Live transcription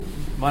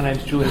My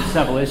name's Julian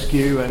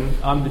Savalescu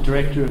and I'm the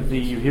Director of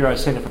the UHERO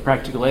Centre for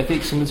Practical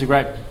Ethics, and it's a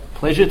great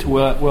pleasure to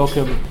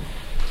welcome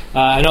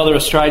another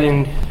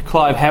Australian,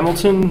 Clive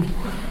Hamilton,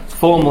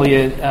 formerly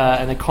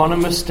an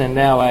economist and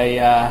now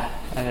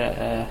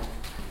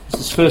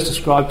this is first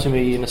described to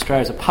me in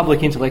Australia as a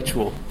public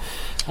intellectual.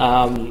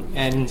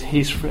 And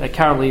he's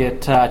currently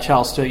at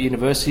Charles Sturt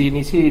University, and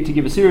he's here to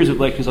give a series of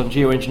lectures on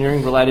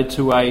geoengineering related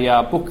to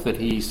a book that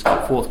he's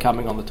got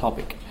forthcoming on the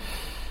topic.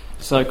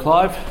 So,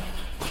 Clive,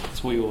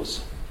 it's all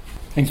yours.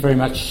 Thanks very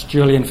much,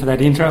 Julian, for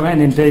that intro,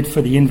 and indeed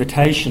for the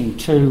invitation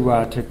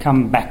to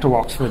come back to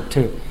Oxford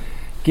to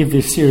give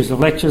this series of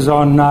lectures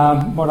on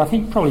what I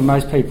think probably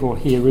most people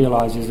here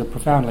realise is a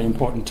profoundly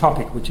important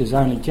topic, which is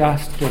only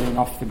just getting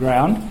off the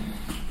ground,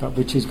 but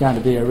which is going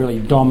to be a really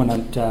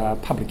dominant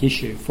public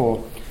issue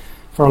for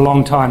a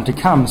long time to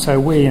come. So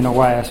we, in a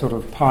way, are sort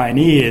of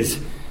pioneers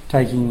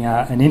taking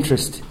an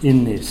interest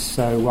in this.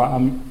 So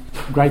I'm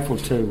grateful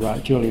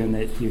to Julian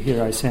at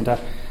UHERO Centre,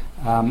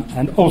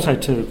 and also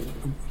to,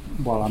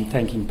 while I'm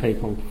thanking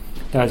people,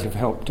 those who've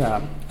helped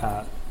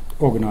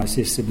organise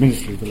this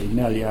administratively,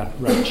 Nelia,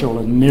 Rachel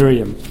and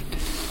Miriam.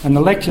 And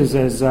the lectures,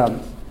 as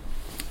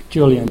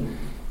Julian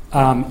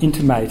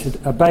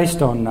intimated, are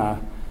based on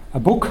a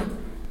book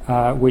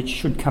which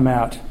should come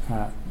out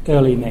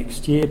early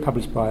next year,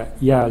 published by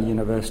Yale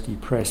University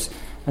Press.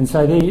 And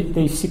so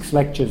these 6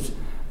 lectures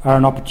are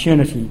an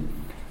opportunity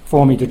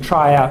for me to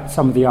try out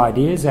some of the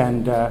ideas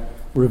and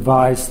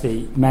revise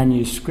the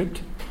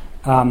manuscript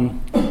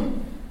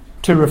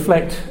to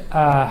reflect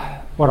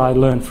what I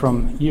learned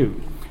from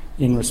you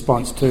in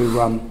response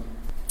to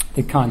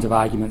the kinds of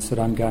arguments that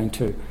I'm going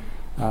to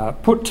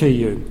put to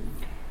you.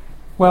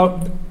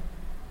 Well,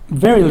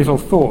 very little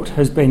thought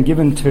has been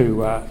given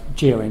to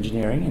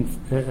geoengineering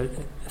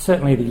and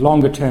certainly the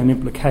longer-term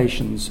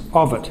implications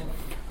of it.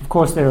 Of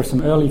course, there are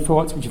some early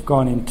thoughts which have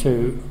gone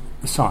into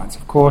the science.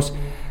 Of course,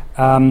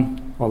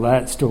 although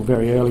it's still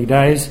very early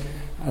days,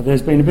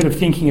 there's been a bit of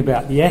thinking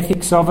about the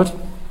ethics of it,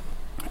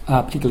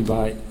 particularly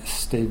by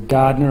Steve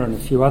Gardner and a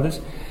few others.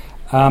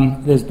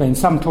 There's been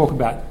some talk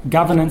about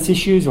governance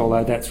issues,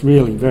 although that's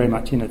really very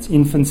much in its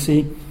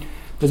infancy.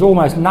 There's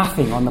almost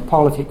nothing on the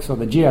politics or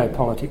the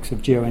geopolitics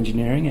of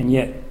geoengineering, and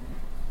yet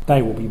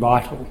they will be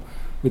vital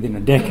within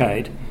a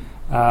decade.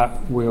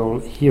 We'll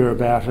hear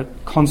about it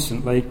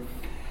constantly.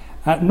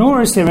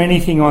 Nor is there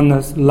anything on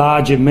the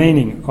larger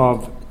meaning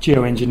of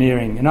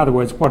geoengineering, in other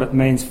words, what it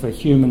means for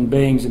human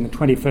beings in the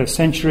 21st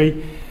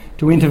century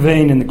to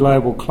intervene in the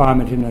global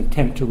climate in an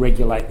attempt to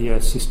regulate the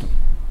Earth system,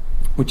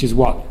 which is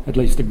what at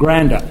least the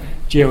grander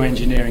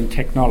geoengineering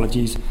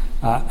technologies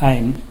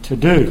aim to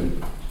do.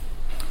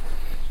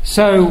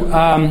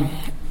 So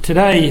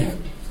today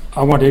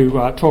I want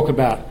to talk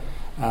about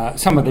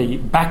some of the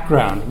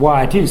background,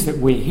 why it is that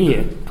we're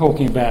here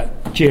talking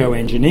about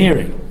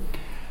geoengineering.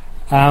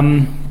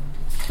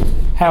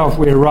 How have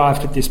we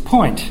arrived at this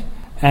point,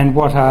 and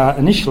what are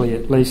initially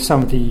at least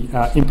some of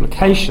the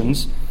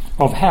implications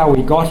of how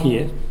we got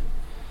here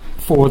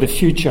for the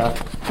future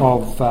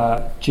of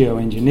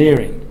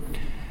geoengineering.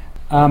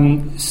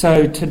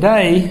 So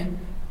today,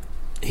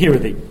 here are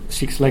the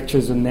 6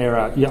 lectures, and there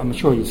are, I'm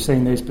sure you've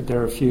seen these, but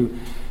there are a few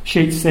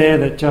sheets there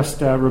that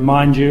just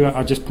remind you.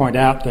 I'll just point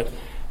out that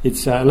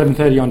it's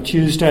 11:30 on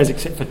Tuesdays,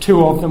 except for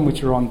 2 of them,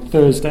 which are on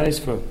Thursdays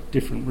for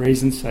different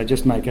reasons. So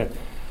just make a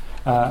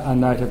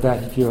note of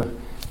that if you're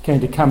keen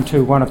to come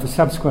to one of the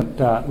subsequent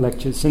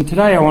lectures. And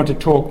today I want to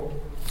talk,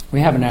 we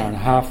have an hour and a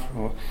half,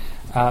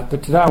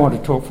 but today I want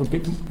to talk for a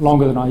bit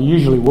longer than I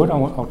usually would.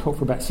 I'll talk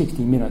for about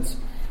 60 minutes,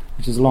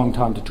 which is a long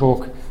time to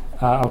talk.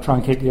 I'll try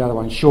and keep the other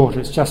one short.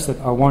 It's just that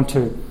I want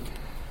to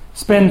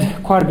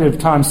spend quite a bit of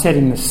time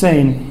setting the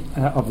scene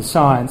of the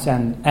science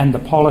and the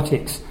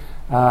politics,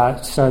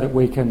 so that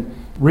we can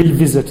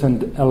revisit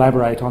and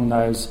elaborate on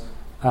those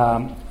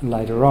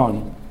later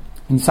on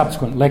in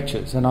subsequent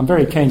lectures. And I'm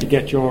very keen to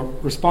get your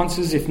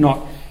responses, if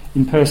not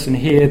in person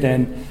here,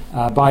 then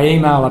by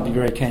email. I'd be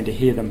very keen to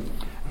hear them,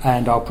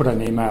 and I'll put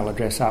an email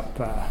address up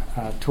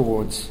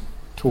towards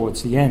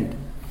the end.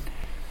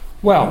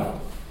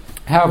 Well,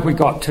 how have we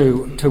got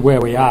to where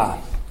we are,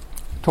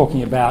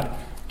 talking about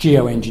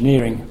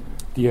geoengineering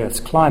the Earth's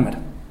climate?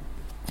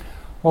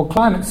 Well,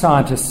 climate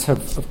scientists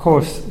have, of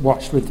course,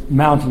 watched with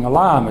mounting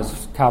alarm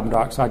as carbon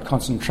dioxide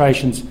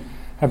concentrations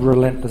have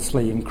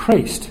relentlessly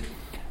increased.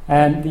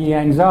 And the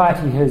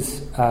anxiety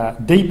has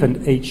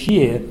deepened each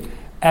year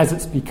as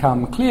it's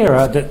become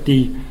clearer that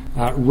the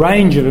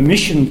range of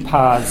emission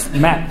paths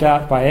mapped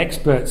out by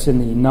experts in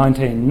the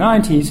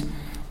 1990s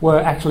were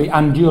actually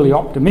unduly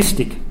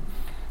optimistic,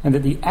 and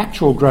that the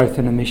actual growth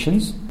in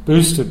emissions,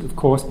 boosted, of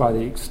course, by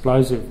the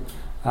explosive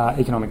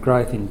economic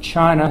growth in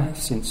China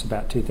since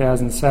about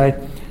 2000, say,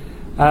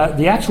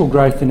 the actual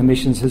growth in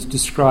emissions has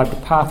described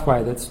a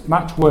pathway that's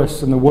much worse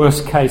than the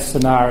worst-case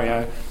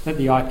scenario that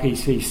the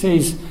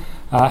IPCCs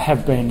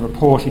have been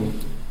reporting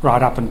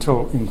right up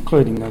until,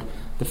 including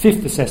the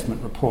 5th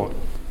assessment report.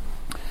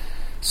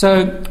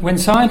 So when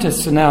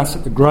scientists announced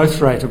that the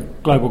growth rate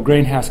of global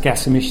greenhouse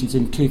gas emissions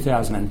in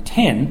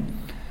 2010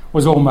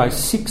 was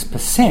almost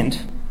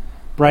 6%,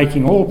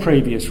 breaking all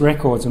previous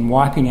records and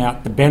wiping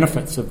out the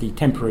benefits of the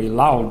temporary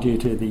lull due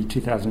to the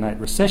 2008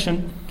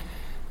 recession,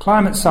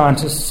 climate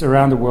scientists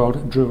around the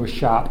world drew a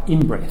sharp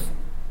in-breath.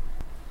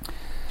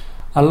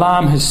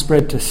 Alarm has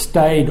spread to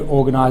staid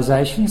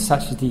organisations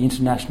such as the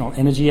International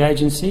Energy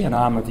Agency, an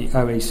arm of the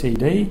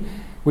OECD,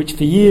 which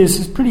for years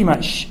has pretty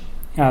much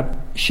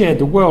shared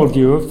the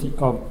worldview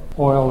of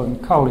oil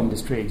and coal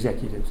industry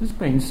executives. It's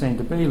been seen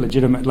to be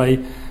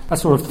legitimately a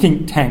sort of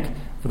think tank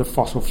for the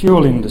fossil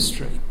fuel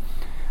industry.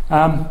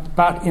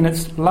 But in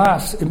its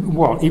last, it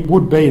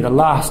would be the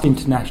last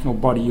international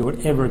body you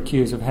would ever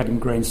accuse of having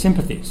green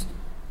sympathies,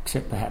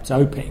 except perhaps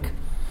OPEC.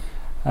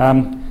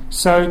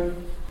 So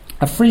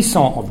a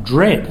frisson of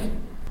dread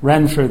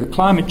ran through the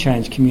climate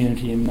change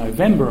community in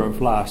November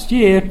of last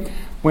year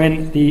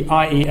when the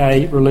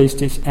IEA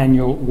released its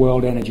annual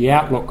World Energy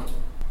Outlook.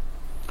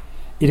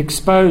 It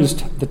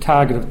exposed the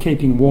target of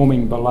keeping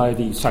warming below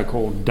the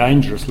so-called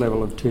dangerous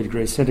level of 2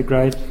 degrees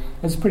centigrade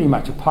as pretty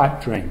much a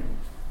pipe dream.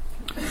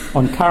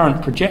 On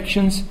current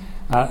projections,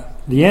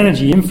 the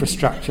energy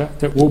infrastructure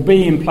that will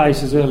be in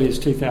place as early as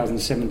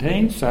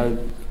 2017,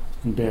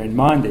 and bear in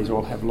mind these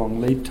all have long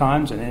lead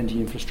times and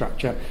energy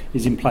infrastructure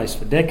is in place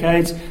for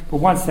decades, but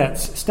once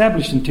that's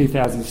established in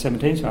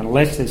 2017, so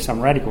unless there's some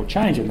radical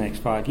change in the next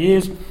 5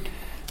 years,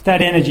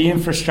 that energy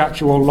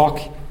infrastructure will lock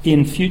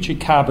in future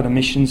carbon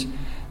emissions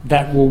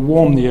that will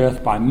warm the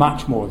Earth by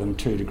much more than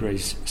 2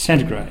 degrees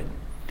centigrade.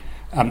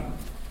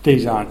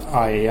 These aren't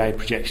IEA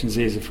projections,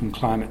 these are from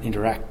Climate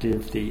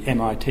Interactive, the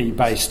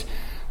MIT-based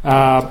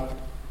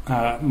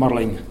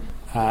modelling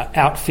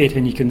outfit,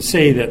 and you can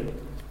see that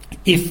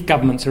if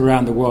governments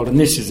around the world, and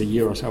this is a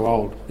year or so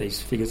old,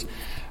 these figures,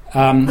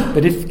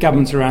 but if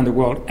governments around the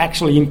world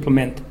actually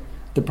implement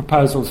the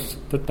proposals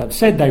that they've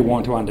said they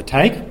want to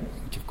undertake,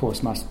 which of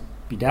course must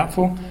be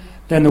doubtful,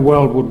 then the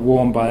world would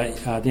warm by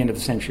the end of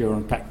the century, or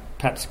in fact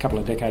perhaps a couple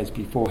of decades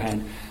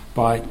beforehand,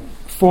 by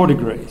 4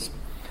 degrees.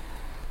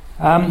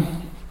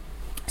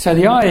 So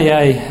the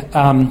IEA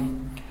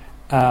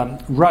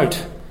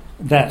wrote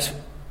that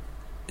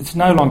it's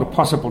no longer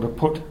possible to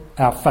put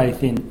our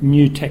faith in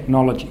new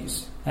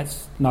technologies.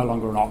 That's no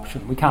longer an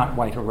option. We can't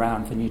wait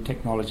around for new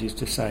technologies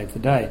to save the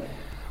day.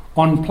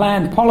 On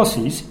planned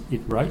policies,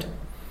 it wrote,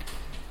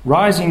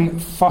 rising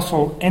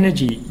fossil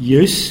energy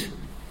use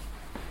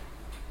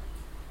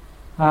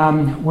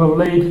will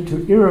lead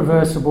to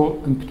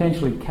irreversible and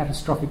potentially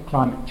catastrophic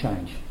climate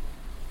change.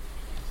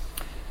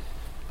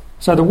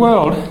 So the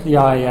world, the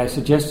IEA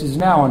suggests, is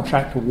now on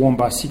track to warm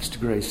by 6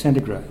 degrees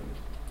centigrade,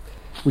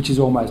 which is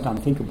almost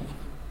unthinkable.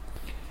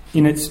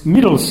 In its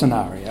middle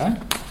scenario,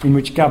 in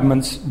which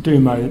governments do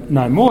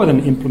no more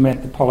than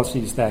implement the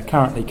policies they're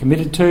currently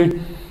committed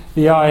to,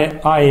 the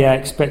IEA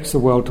expects the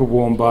world to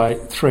warm by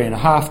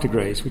 3.5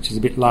 degrees, which is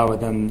a bit lower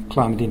than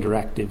Climate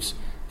Interactive's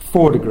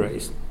 4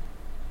 degrees.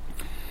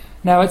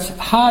 Now, it's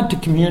hard to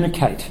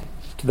communicate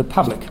to the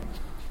public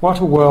what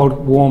a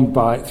world warmed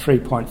by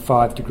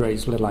 3.5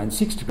 degrees, let alone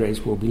 6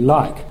 degrees, will be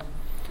like.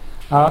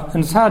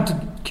 And it's hard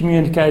to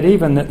communicate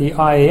even that the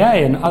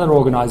IEA and other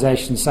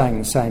organisations saying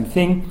the same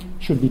thing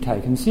should be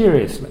taken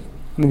seriously.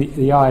 I mean,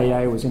 the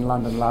IEA was in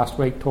London last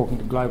week talking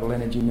to global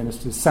energy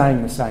ministers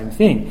saying the same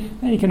thing.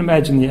 Now you can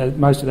imagine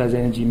most of those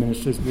energy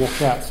ministers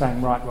walked out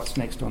saying, right, what's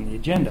next on the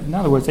agenda? In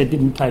other words, they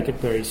didn't take it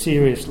very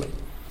seriously.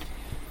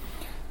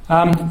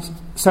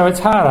 So it's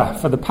harder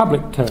for the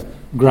public to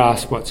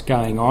grasp what's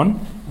going on.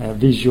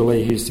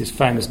 Visually, here's this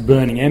famous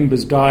burning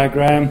embers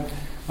diagram,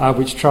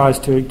 which tries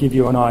to give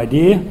you an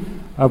idea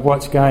of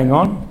what's going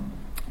on.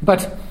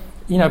 But,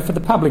 for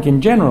the public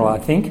in general, I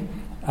think,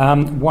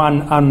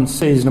 one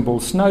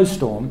unseasonable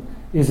snowstorm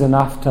is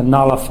enough to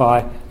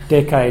nullify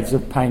decades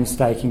of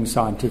painstaking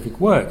scientific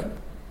work.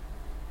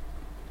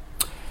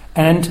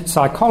 And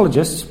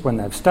psychologists, when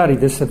they've studied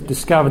this, have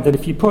discovered that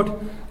if you put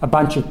a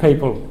bunch of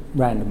people,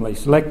 randomly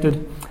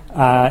selected,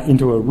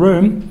 into a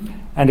room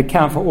and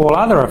account for all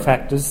other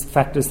factors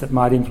that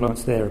might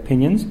influence their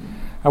opinions,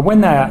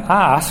 when they are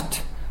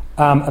asked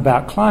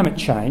about climate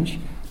change,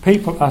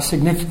 people are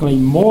significantly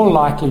more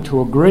likely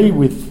to agree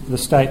with the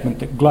statement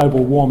that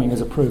global warming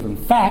is a proven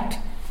fact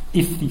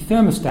if the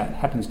thermostat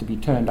happens to be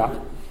turned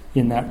up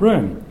in that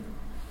room.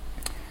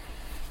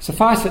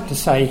 Suffice it to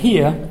say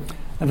here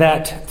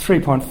that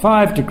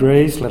 3.5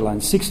 degrees, let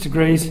alone 6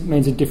 degrees,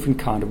 means a different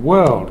kind of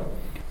world,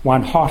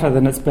 one hotter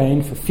than it's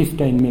been for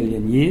 15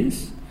 million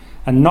years,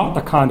 and not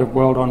the kind of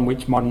world on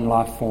which modern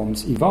life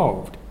forms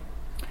evolved.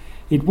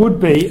 It would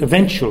be,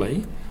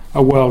 eventually,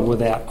 a world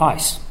without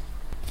ice.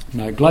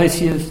 No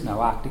glaciers, no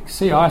Arctic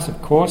sea ice,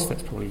 of course,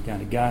 that's probably going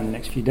to go in the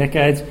next few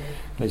decades,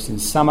 at least in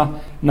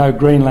summer. No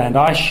Greenland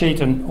ice sheet,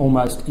 and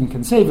almost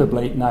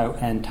inconceivably, no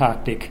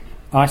Antarctic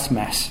ice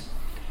mass.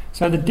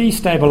 So the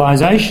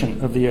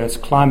destabilisation of the Earth's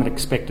climate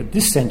expected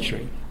this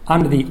century,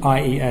 under the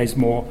IEA's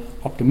more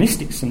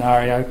optimistic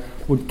scenario,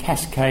 would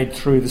cascade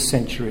through the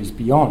centuries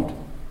beyond.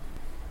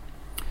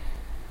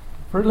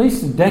 For at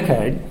least a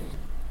decade,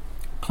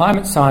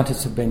 climate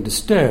scientists have been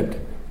disturbed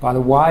by the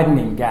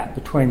widening gap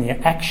between the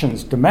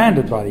actions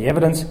demanded by the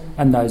evidence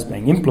and those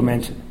being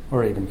implemented.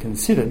 or even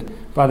considered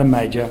by the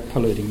major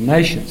polluting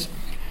nations.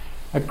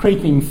 A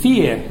creeping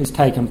fear has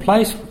taken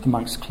place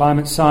amongst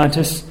climate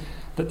scientists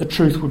that the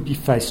truth would be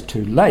faced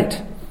too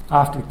late.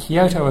 After the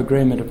Kyoto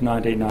Agreement of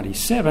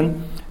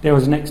 1997, there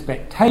was an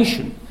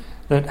expectation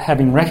that,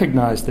 having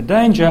recognised the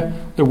danger,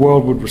 the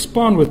world would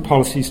respond with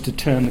policies to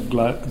turn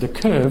the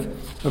curve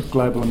of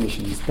global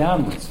emissions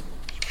downwards.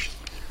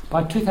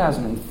 By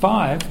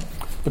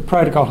 2005, the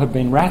protocol had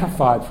been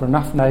ratified for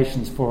enough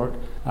nations for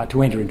it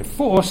to enter into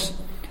force,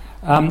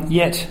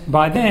 yet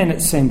by then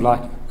it seemed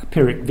like a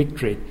Pyrrhic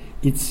victory,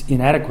 its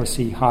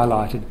inadequacy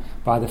highlighted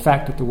by the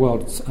fact that the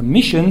world's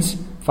emissions,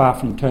 far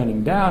from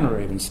turning down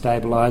or even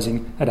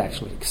stabilising, had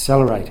actually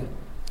accelerated.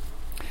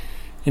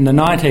 In the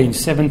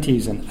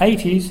 1970s and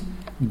 80s,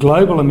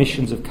 global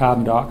emissions of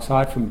carbon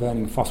dioxide from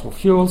burning fossil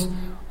fuels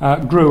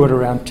grew at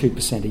around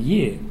 2% a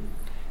year.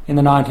 In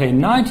the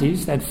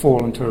 1990s, they'd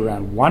fallen to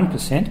around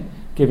 1%,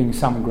 giving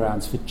some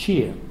grounds for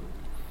cheer.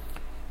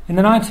 In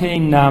the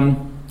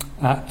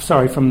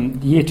from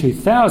the year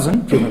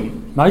 2000,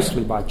 driven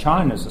mostly by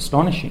China's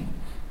astonishing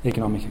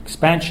economic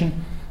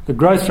expansion, the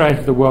growth rate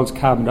of the world's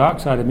carbon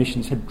dioxide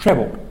emissions had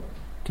trebled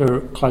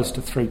to close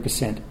to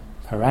 3%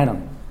 per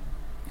annum.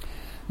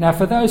 Now,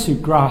 for those who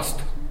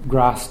grasped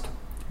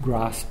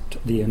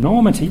the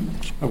enormity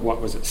of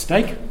what was at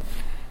stake,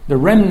 the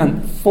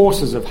remnant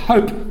forces of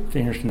hope for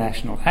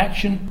international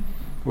action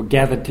were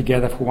gathered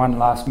together for one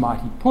last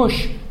mighty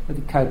push at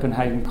the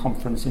Copenhagen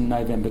conference in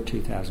November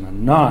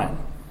 2009.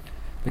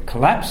 The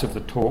collapse of the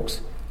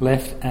talks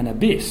left an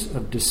abyss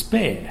of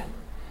despair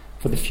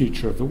for the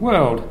future of the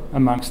world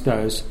amongst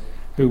those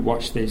who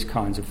watched these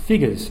kinds of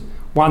figures,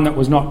 one that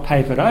was not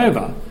papered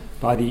over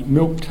by the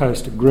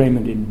milquetoast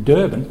agreement in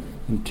Durban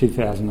in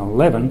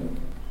 2011,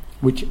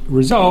 which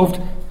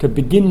resolved to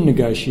begin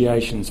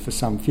negotiations for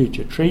some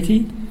future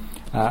treaty,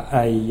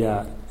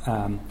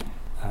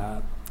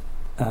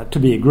 to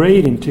be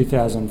agreed in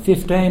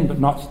 2015 but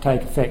not to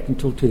take effect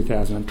until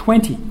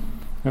 2020.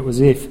 It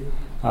was if,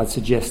 I'd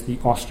suggest, the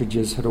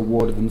ostriches had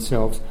awarded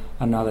themselves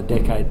another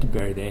decade to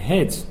bury their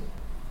heads.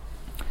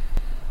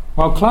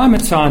 While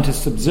climate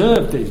scientists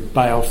observed these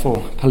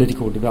baleful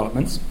political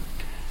developments,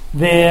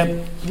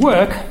 their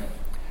work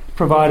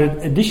provided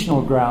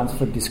additional grounds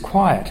for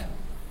disquiet.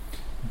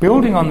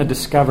 Building on the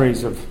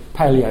discoveries of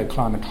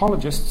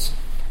paleoclimatologists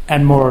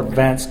and more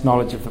advanced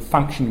knowledge of the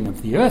functioning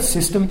of the Earth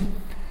system,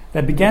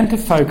 they began to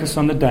focus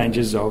on the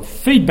dangers of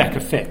feedback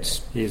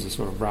effects. Here's a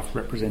sort of rough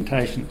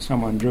representation that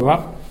someone drew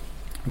up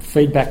of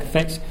feedback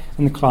effects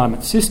in the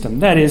climate system.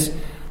 That is,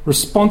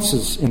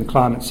 responses in the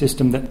climate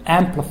system that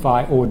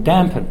amplify or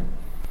dampen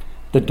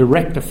the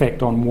direct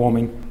effect on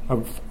warming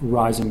of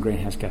rising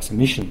greenhouse gas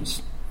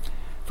emissions.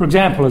 For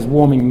example, as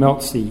warming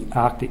melts the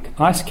Arctic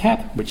ice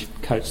cap, which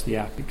coats the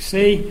Arctic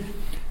Sea,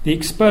 the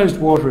exposed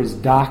water is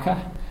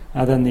darker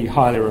than the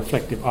highly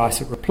reflective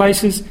ice it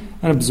replaces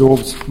and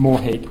absorbs more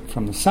heat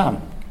from the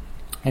sun.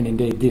 And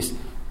indeed, this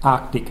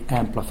Arctic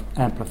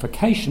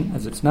amplification,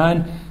 as it's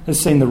known, has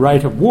seen the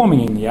rate of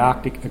warming in the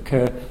Arctic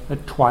occur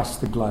at twice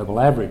the global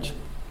average.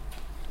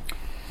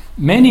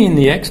 Many in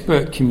the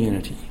expert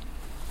community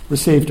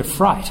received a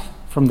fright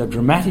from the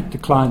dramatic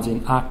declines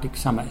in Arctic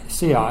summer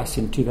sea ice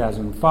in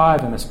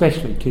 2005 and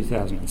especially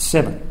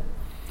 2007.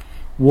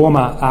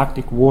 Warmer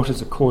Arctic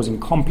waters are causing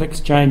complex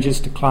changes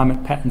to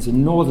climate patterns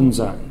in northern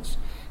zones,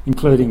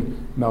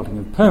 including melting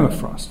of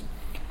permafrost.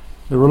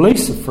 The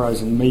release of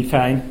frozen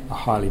methane, a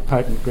highly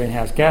potent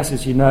greenhouse gas,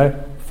 as you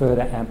know,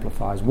 further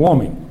amplifies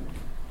warming.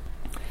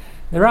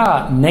 There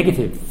are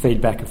negative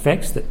feedback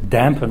effects that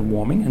dampen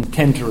warming and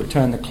tend to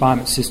return the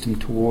climate system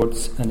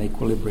towards an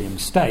equilibrium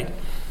state.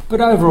 But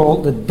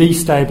overall, the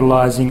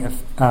destabilising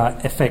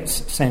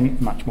effects seem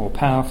much more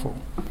powerful.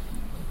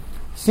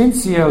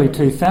 Since the early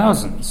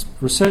 2000s,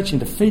 research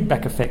into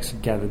feedback effects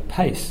have gathered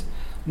pace,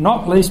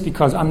 not least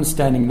because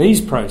understanding these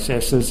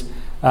processes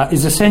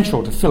is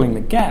essential to filling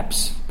the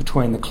gaps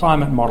between the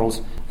climate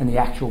models and the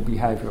actual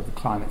behaviour of the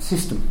climate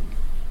system.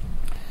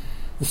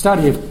 The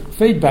study of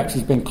feedbacks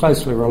has been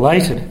closely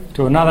related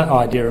to another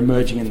idea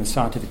emerging in the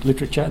scientific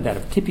literature, that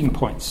of tipping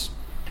points.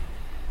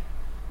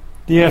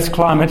 The Earth's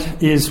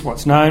climate is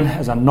what's known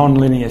as a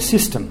non-linear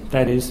system.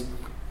 That is,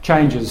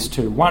 changes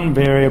to one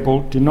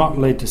variable do not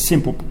lead to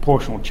simple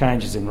proportional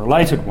changes in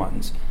related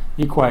ones.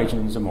 The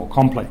equations are more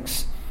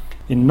complex.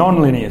 In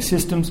non-linear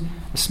systems,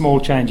 a small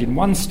change in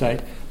one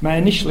state may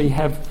initially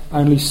have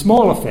only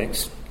small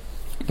effects,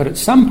 but at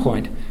some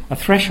point a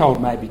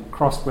threshold may be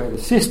crossed where the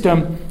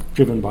system,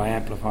 driven by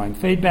amplifying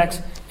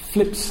feedbacks,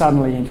 flips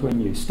suddenly into a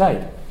new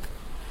state.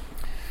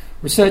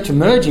 Research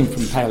emerging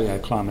from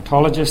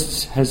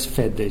paleoclimatologists has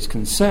fed these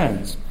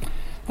concerns.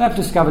 They've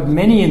discovered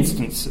many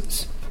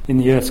instances in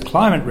the Earth's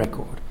climate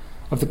record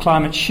of the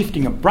climate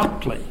shifting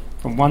abruptly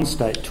from one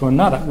state to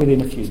another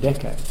within a few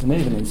decades, and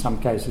even in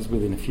some cases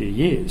within a few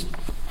years.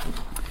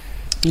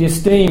 The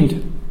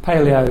esteemed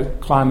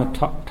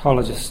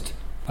paleoclimatologist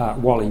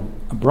Wally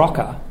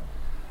Brocker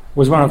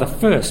was one of the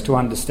first to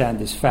understand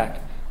this fact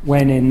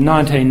when in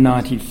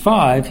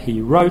 1995 he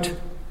wrote,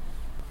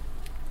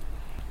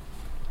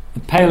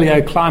 "The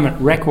paleoclimate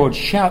record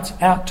shouts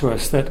out to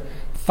us that,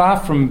 far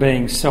from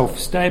being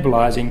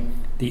self-stabilising,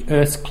 the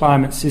Earth's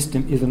climate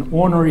system is an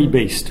ornery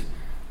beast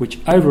which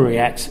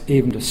overreacts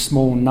even to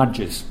small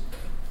nudges.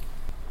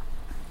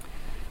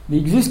 The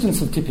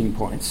existence of tipping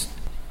points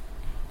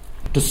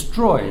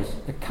destroys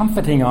the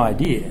comforting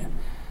idea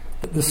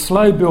that the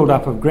slow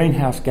build-up of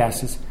greenhouse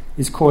gases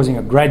is causing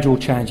a gradual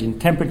change in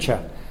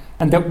temperature,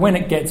 and that when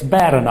it gets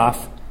bad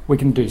enough, we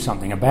can do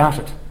something about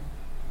it.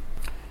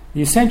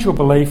 The essential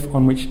belief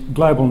on which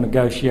global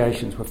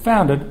negotiations were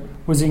founded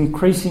was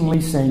increasingly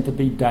seen to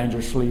be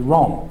dangerously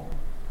wrong.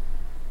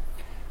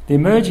 The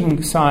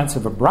emerging science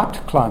of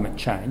abrupt climate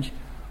change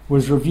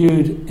was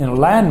reviewed in a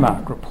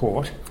landmark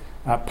report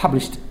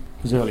published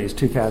as early as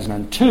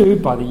 2002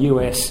 by the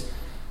US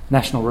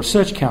National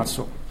Research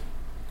Council.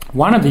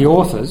 One of the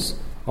authors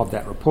of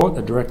that report,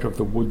 the director of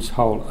the Woods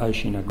Hole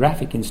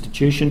Oceanographic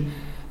Institution,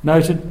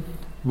 noted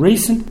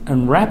recent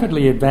and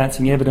rapidly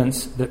advancing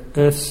evidence that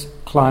Earth's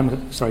climate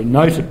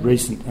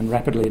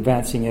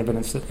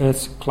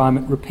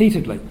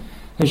repeatedly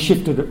has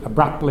shifted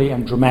abruptly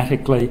and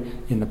dramatically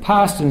in the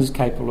past and is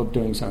capable of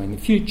doing so in the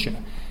future.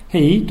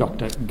 He,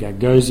 Dr.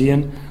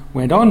 Gagosian,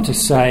 went on to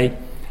say,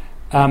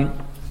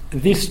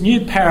 this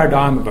new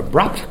paradigm of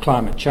abrupt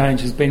climate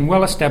change has been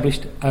well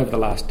established over the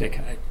last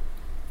decade.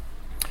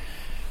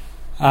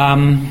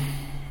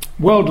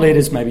 World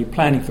leaders may be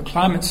planning for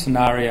climate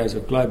scenarios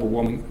of global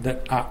warming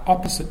that are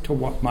opposite to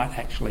what might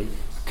actually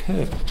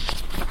occur.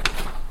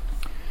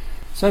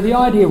 So the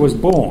idea was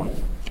born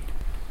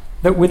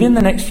that within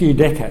the next few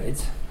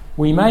decades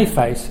we may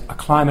face a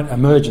climate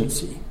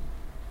emergency.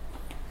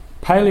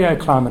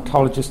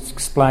 Paleoclimatologists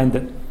explained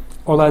that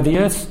although the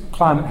Earth's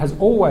climate has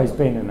always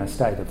been in a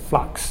state of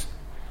flux,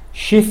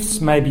 shifts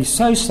may be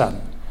so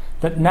sudden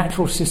that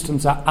natural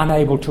systems are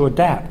unable to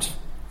adapt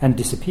and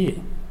disappear.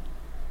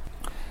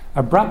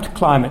 Abrupt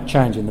climate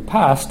change in the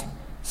past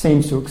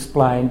seems to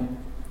explain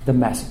the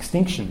mass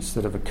extinctions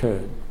that have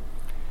occurred.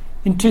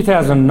 In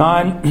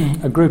 2009,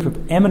 a group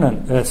of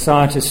eminent Earth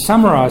scientists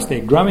summarised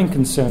their growing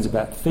concerns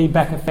about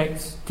feedback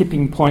effects,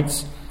 tipping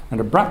points and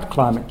abrupt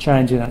climate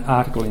change in an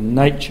article in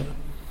Nature.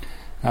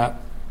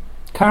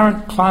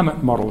 Current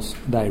climate models,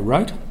 they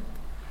wrote,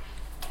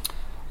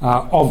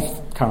 if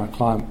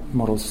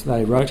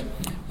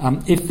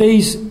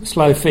these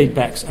slow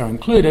feedbacks are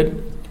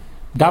included,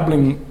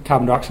 doubling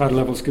carbon dioxide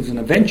levels gives an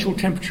eventual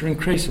temperature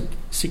increase of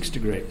 6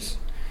 degrees.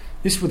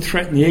 This would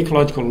threaten the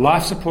ecological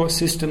life support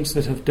systems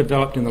that have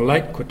developed in the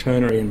late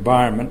Quaternary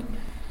environment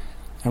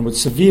and would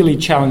severely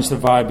challenge the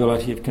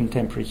viability of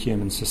contemporary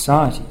human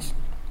societies.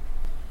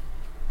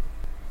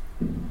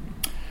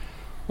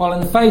 While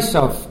in the face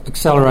of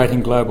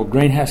accelerating global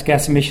greenhouse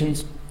gas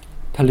emissions,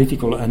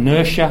 political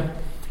inertia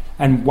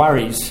and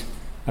worries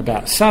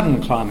about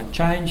sudden climate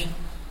change,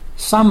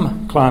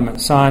 some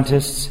climate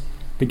scientists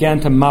began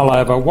to mull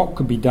over what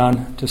could be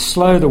done to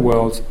slow the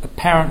world's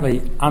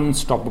apparently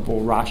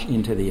unstoppable rush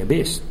into the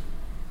abyss.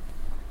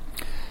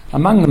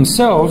 Among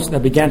themselves, they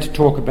began to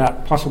talk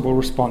about possible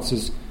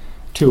responses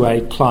to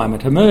a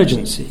climate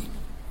emergency,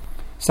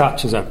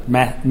 such as a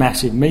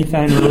massive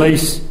methane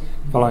release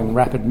following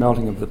rapid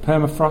melting of the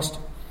permafrost,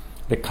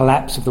 the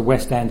collapse of the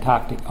West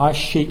Antarctic ice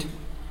sheet,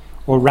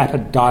 or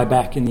rapid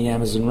dieback in the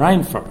Amazon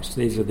rainforest.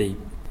 These are the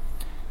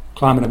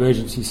climate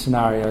emergency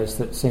scenarios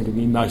that seem to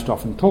be most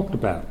often talked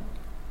about.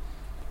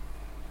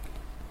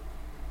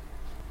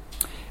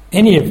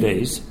 Any of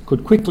these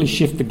could quickly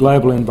shift the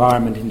global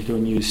environment into a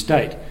new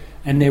state,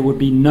 and there would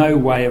be no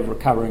way of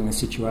recovering the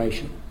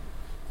situation.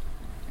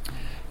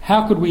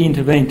 How could we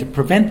intervene to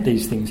prevent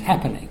these things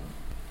happening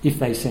if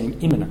they seem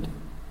imminent?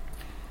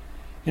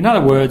 In other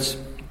words,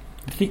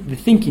 the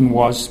thinking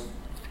was,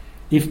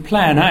 if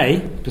Plan A,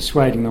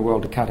 persuading the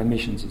world to cut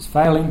emissions, is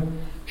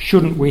failing,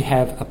 shouldn't we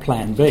have a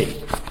Plan B?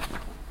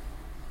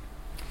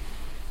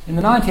 In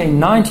the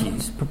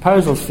 1990s,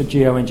 proposals for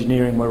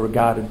geoengineering were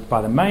regarded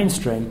by the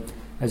mainstream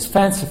as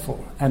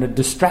fanciful and a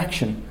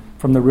distraction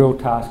from the real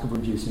task of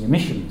reducing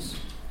emissions.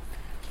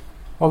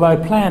 Although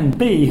Plan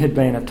B had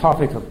been a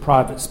topic of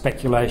private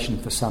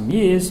speculation for some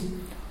years,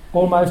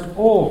 almost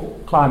all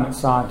climate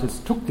scientists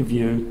took the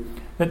view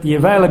that the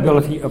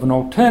availability of an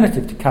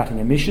alternative to cutting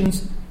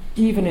emissions,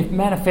 even if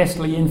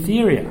manifestly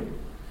inferior,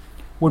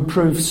 would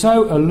prove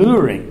so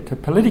alluring to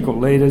political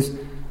leaders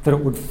that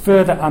it would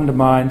further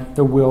undermine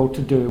the will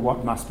to do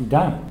what must be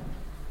done.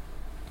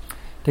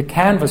 To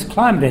canvass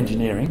climate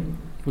engineering,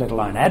 let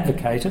alone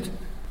advocate it,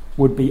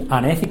 would be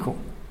unethical.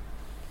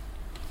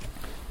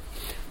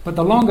 But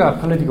the longer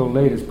political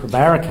leaders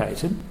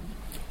prevaricated,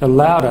 the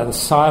louder the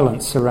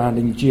silence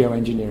surrounding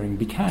geoengineering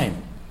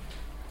became.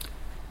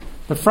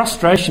 The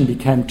frustration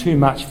became too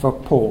much for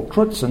Paul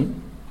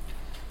Crutzen,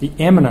 the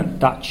eminent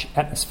Dutch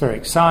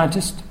atmospheric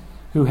scientist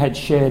who had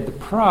shared the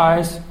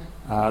prize,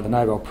 the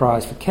Nobel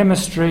Prize for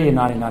Chemistry in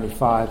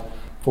 1995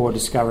 for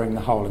discovering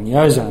the hole in the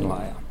ozone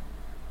layer.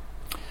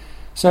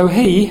 So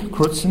he,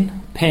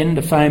 Crutzen, penned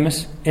a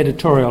famous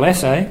editorial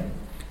essay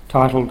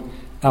titled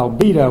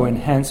Albedo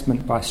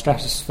Enhancement by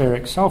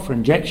Stratospheric Sulfur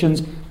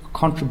Injections, a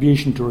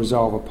Contribution to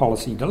Resolve a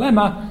Policy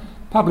Dilemma,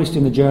 published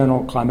in the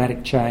journal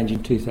Climatic Change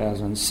in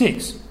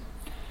 2006.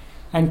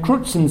 And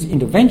Crutzen's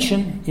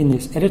intervention in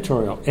this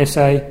editorial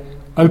essay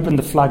opened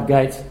the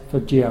floodgates for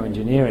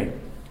geoengineering.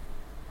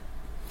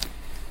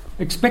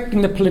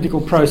 Expecting the political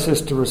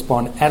process to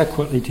respond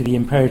adequately to the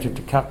imperative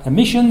to cut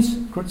emissions,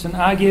 Crutzen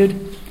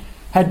argued,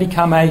 had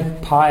become a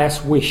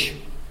pious wish.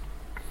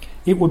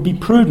 It would be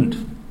prudent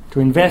to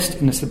invest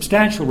in a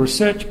substantial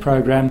research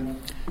program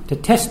to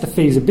test the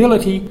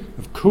feasibility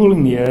of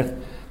cooling the Earth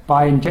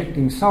by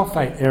injecting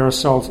sulfate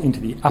aerosols into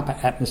the upper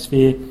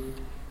atmosphere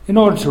in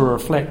order to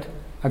reflect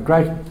a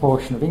greater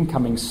proportion of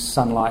incoming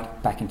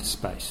sunlight back into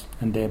space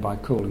and thereby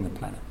cooling the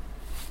planet.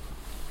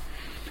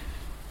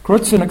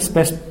 Crutzen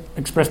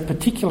expressed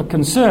particular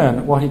concern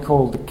at what he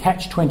called the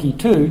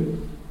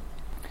catch-22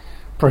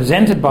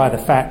 presented by the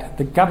fact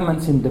that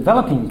governments in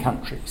developing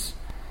countries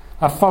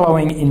are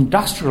following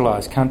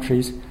industrialised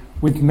countries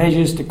with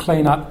measures to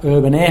clean up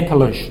urban air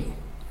pollution,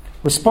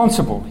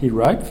 responsible, he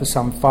wrote, for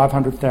some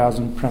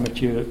 500,000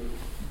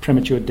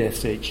 premature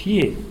deaths each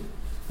year.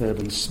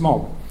 Urban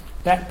smog.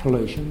 That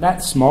pollution,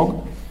 that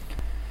smog,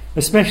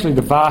 especially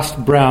the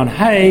vast brown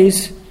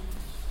haze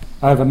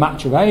over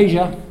much of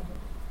Asia,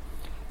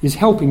 is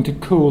helping to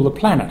cool the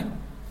planet.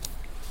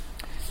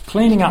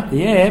 Cleaning up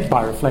the air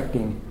by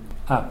reflecting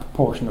a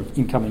proportion of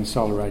incoming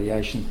solar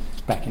radiation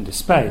back into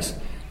space.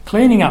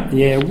 Cleaning up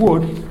the air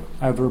would,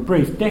 over a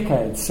brief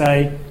decade,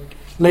 say,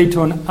 lead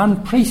to an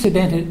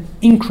unprecedented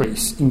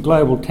increase in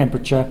global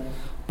temperature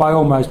by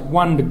almost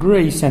 1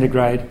 degree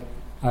centigrade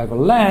over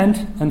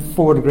land and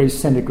 4 degrees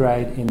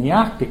centigrade in the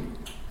Arctic,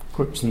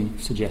 Crutzen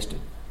suggested.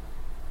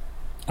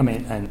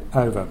 And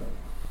over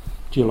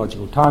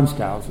geological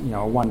timescales,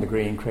 a 1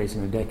 degree increase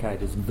in a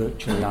decade is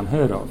virtually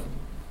unheard of.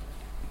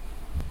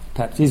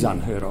 Perhaps is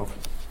unheard of.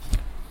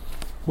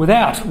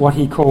 Without what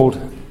he called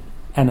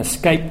an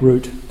escape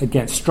route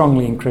against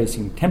strongly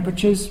increasing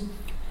temperatures,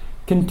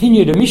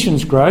 continued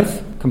emissions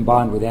growth,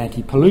 combined with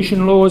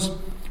anti-pollution laws,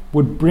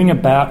 would bring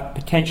about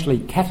potentially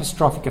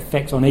catastrophic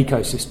effects on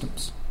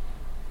ecosystems.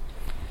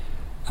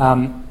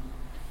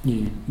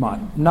 You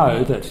might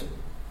know that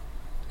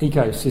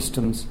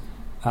ecosystems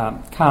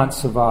can't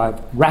survive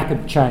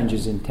rapid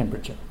changes in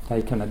temperature.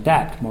 They can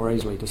adapt more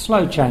easily to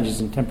slow changes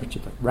in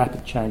temperature, but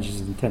rapid changes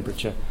in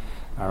temperature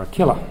are a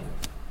killer.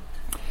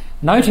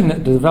 Noting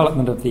that the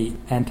development of the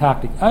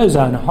Antarctic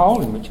ozone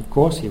hole, in which of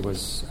course he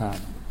was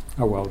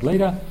a world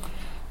leader,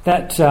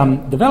 that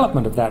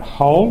development of that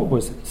hole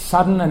was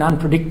sudden and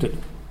unpredicted.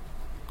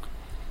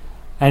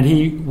 And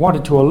he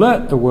wanted to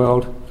alert the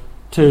world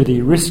to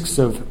the risks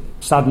of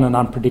sudden and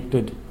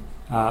unpredicted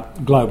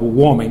global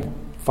warming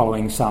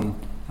following some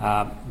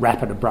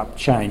rapid, abrupt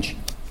change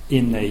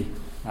in the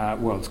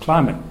world's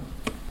climate.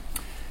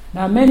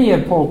 Now, many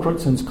of Paul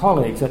Crutzen's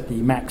colleagues at the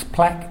Max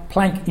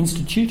Planck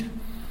Institute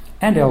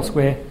and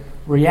elsewhere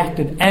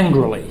reacted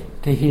angrily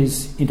to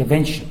his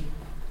intervention.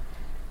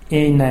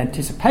 In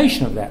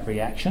anticipation of that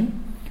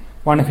reaction,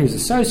 one of his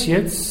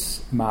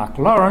associates, Mark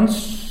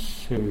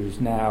Lawrence, who's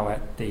now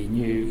at the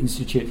new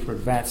Institute for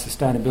Advanced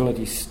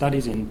Sustainability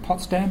Studies in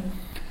Potsdam,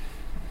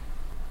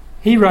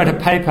 he wrote a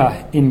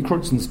paper in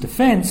Crutzen's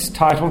defence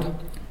titled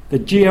 "The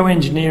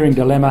Geoengineering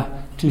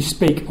Dilemma, to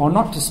Speak or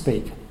Not to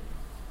Speak."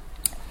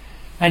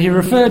 And he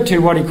referred to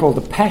what he called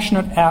the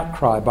passionate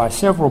outcry by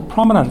several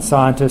prominent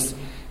scientists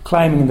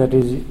claiming that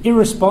it is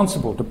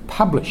irresponsible to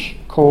publish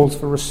calls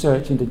for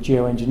research into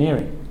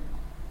geoengineering.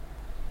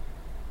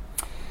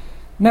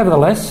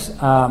 Nevertheless,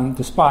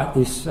 despite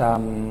this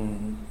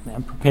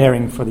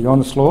preparing for the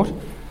onslaught,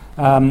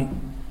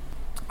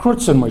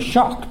 Crutzen was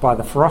shocked by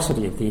the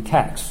ferocity of the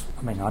attacks.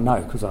 I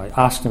know because I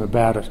asked him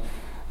about it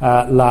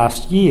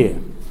last year.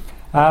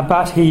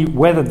 But he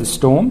weathered the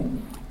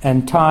storm,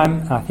 and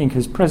time, I think,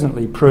 has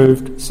presently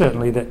proved,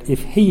 certainly, that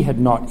if he had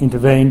not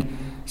intervened,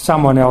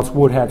 someone else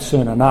would have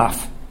soon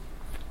enough.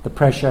 The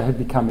pressure had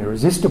become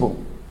irresistible.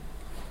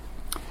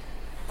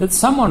 That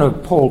someone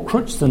of Paul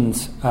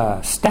Crutzen's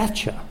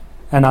stature,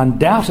 an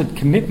undoubted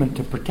commitment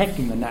to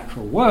protecting the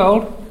natural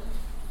world,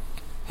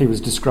 he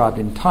was described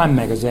in Time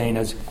magazine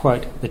as,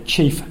 quote, the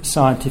chief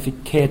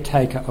scientific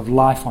caretaker of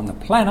life on the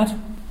planet,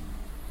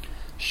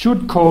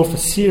 should call for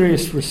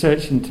serious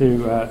research into,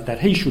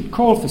 that he should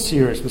call for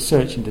serious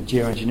research into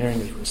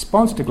geoengineering as a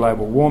response to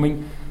global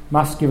warming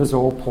must give us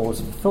all pause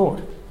for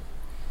thought.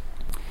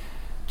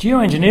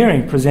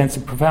 Geoengineering presents a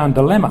profound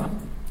dilemma,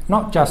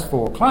 not just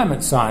for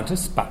climate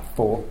scientists, but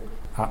for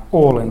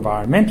all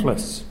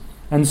environmentalists,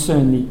 and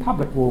soon the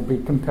public will be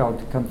compelled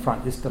to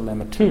confront this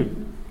dilemma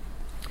too.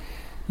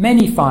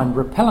 Many find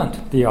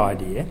repellent the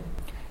idea,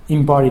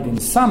 embodied in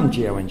some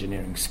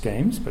geoengineering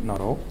schemes, but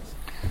not all,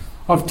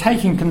 of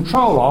taking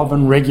control of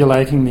and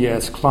regulating the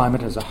Earth's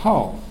climate as a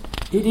whole.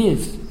 It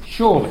is,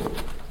 surely,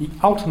 the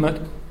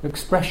ultimate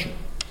expression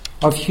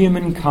of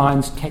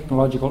humankind's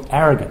technological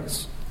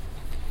arrogance.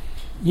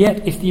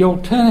 Yet, if the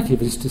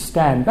alternative is to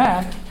stand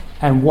back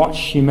and watch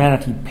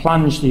humanity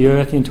plunge the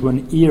Earth into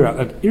an era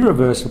of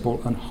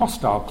irreversible and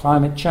hostile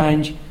climate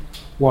change,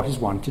 what is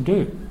one to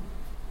do?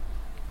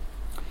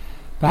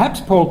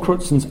 Perhaps Paul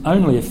Crutzen's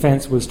only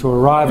offence was to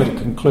arrive at a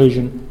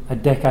conclusion a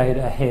decade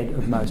ahead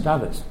of most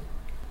others.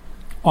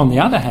 On the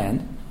other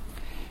hand,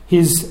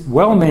 his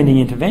well-meaning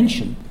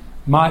intervention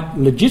might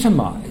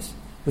legitimise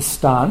the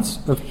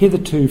stance of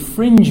hitherto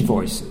fringe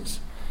voices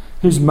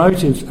whose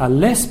motives are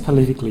less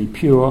politically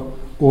pure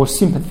or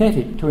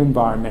sympathetic to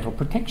environmental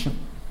protection.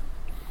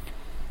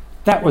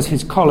 That was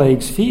his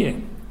colleagues'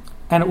 fear,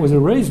 and it was a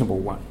reasonable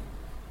one.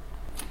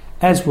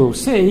 As we'll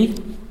see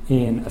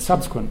in a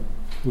subsequent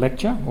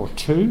lecture, or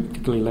two,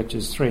 particularly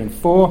lectures 3 and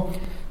 4,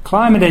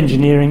 climate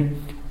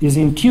engineering is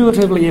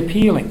intuitively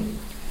appealing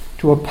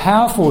to a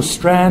powerful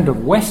strand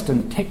of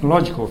Western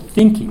technological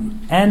thinking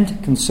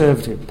and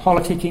conservative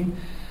politicking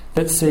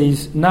that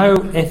sees no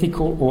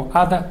ethical or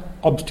other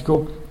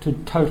obstacle to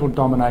total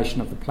domination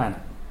of the planet.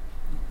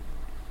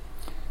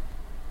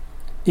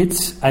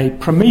 It's a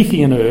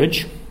Promethean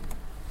urge,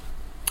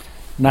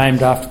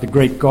 named after the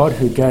Greek god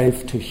who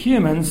gave to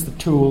humans the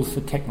tools for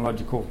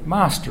technological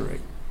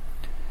mastery,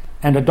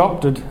 and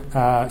adopted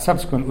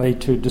subsequently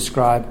to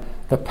describe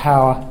the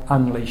power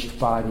unleashed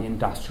by the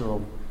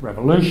Industrial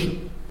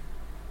Revolution.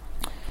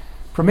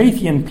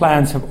 Promethean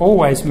plans have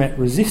always met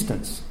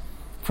resistance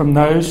from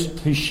those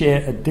who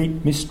share a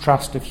deep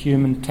mistrust of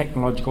human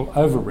technological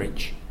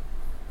overreach,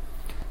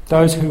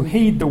 those who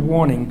heed the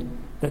warning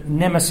that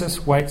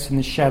Nemesis waits in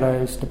the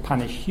shadows to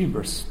punish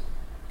hubris.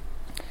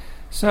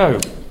 So,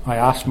 I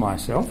asked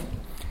myself,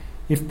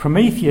 if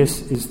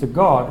Prometheus is the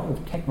god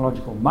of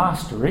technological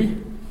mastery,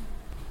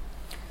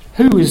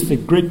 who is the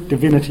Greek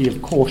divinity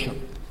of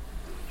caution?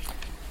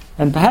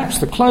 And perhaps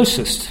the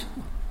closest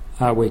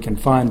we can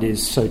find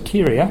is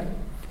Soteria.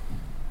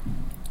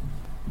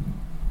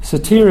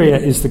 Soteria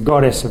is the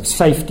goddess of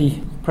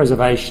safety,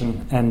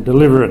 preservation and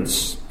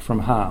deliverance from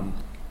harm.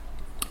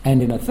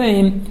 And in a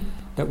theme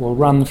that will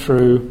run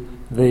through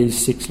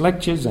these 6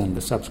 lectures and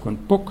the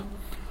subsequent book,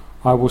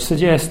 I will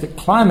suggest that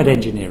climate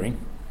engineering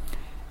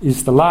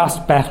is the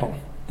last battle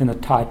in a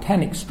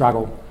titanic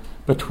struggle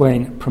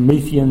between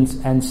Prometheans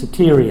and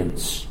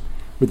Soterians,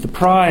 with the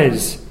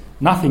prize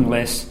nothing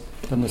less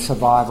than the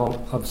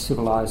survival of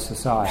civilised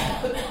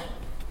society.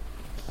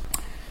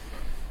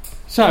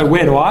 So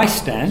where do I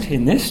stand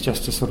in this,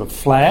 just to sort of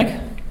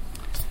flag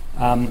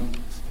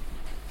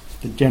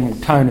the general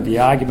tone of the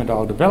argument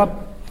I'll develop?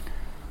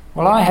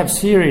 Well, I have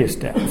serious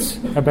doubts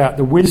about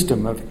the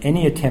wisdom of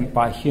any attempt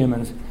by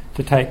humans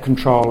to take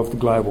control of the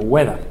global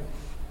weather.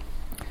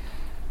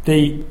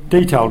 The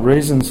detailed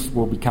reasons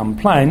will become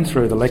plain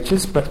through the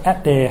lectures, but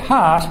at their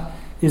heart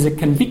is a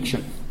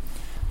conviction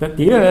that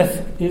the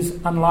Earth is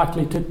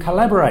unlikely to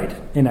collaborate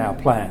in our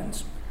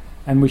plans,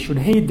 and we should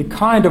heed the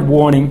kind of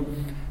warning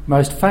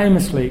most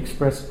famously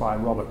expressed by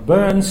Robert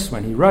Burns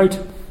when he wrote,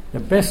 "The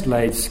best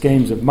laid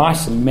schemes of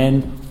mice and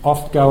men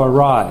oft go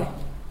awry,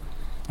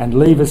 and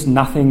leave us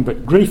nothing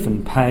but grief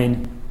and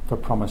pain for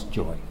promised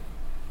joy."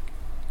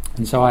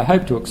 And so I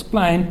hope to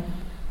explain,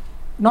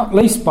 not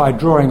least by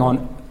drawing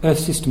on Earth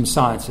system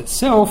science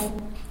itself,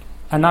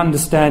 an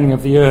understanding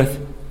of the Earth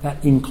that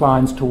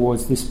inclines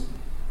towards this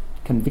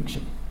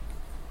conviction.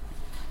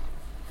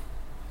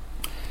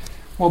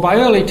 Well, by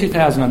early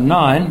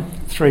 2009,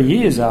 3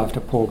 years after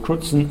Paul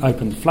Crutzen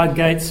opened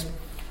floodgates,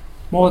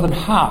 more than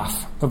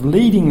half of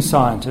leading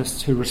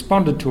scientists who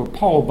responded to a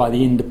poll by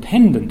the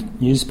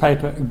Independent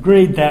newspaper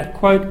agreed that,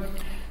 quote,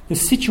 "the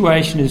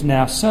situation is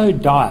now so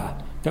dire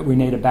that we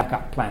need a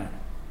backup plan."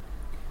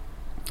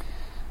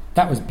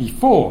 That was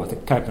before the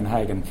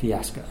Copenhagen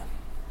fiasco.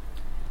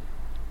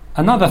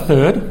 Another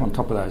third, on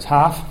top of those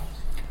half,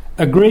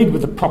 disagreed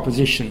with the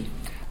proposition,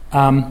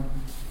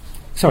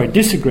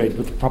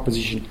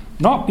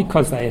 not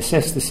because they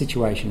assessed the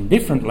situation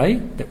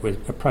differently, that we're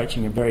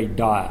approaching a very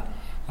dire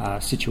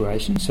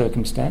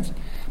circumstance,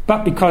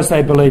 but because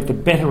they believed the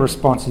better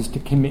response is to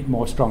commit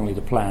more strongly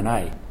to Plan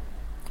A,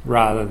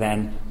 rather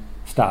than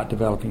start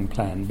developing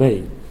Plan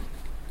B.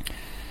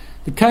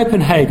 The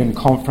Copenhagen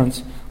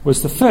Conference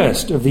was the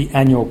first of the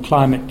annual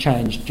climate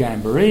change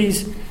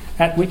jamborees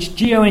at which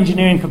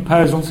geoengineering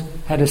proposals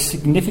had a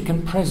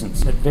significant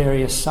presence at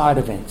various side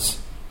events.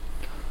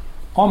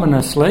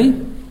 Ominously,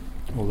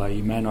 although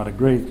you may not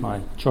agree with my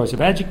choice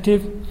of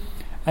adjective,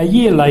 a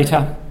year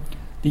later,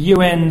 the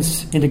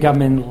UN's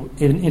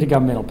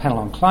Intergovernmental Panel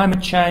on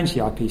Climate Change,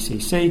 the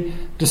IPCC,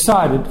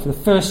 decided for the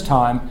first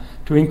time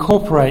to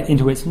incorporate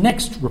into its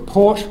next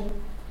report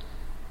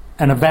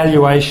an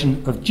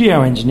evaluation of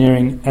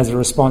geoengineering as a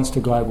response to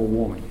global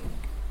warming.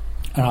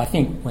 And I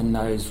think when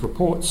those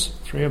reports,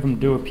 3 of them,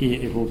 do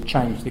appear, it will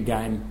change the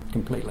game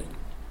completely.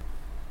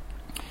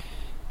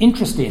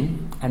 Interest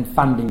in and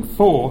funding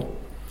for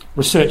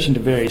research into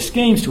various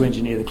schemes to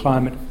engineer the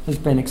climate has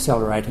been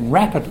accelerating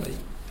rapidly.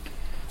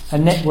 A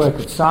network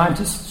of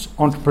scientists,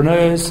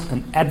 entrepreneurs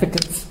and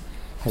advocates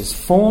has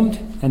formed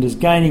and is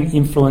gaining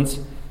influence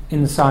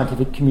in the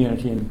scientific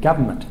community and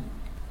government.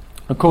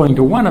 According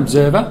to one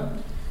observer,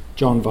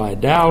 John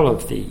Vidal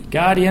of The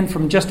Guardian,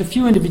 from just a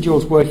few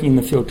individuals working in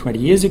the field 20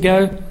 years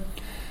ago,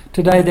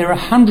 today there are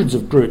hundreds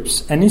of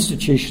groups and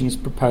institutions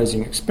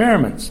proposing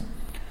experiments.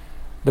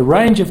 The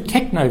range of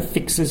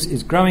techno-fixes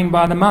is growing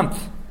by the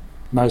month,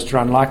 Most are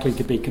unlikely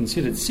to be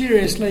considered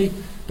seriously,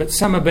 but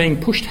some are being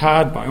pushed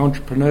hard by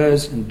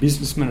entrepreneurs and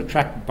businessmen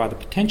attracted by the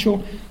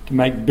potential to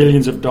make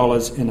billions of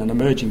dollars in an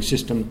emerging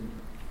system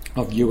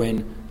of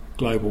UN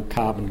global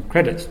carbon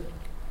credits.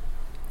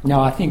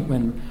 Now, I think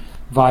when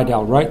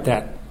Vidal wrote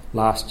that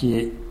last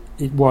year,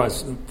 it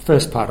was, the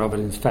first part of it,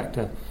 in fact,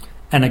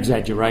 an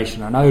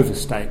exaggeration, an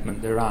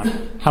overstatement. There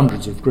aren't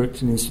hundreds of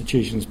groups and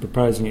institutions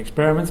proposing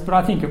experiments, but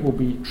I think it will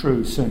be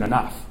true soon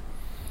enough,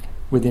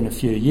 within a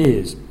few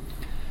years.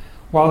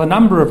 While the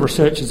number of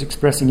researchers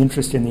expressing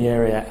interest in the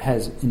area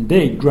has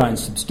indeed grown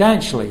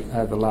substantially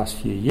over the last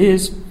few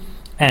years,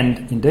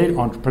 and indeed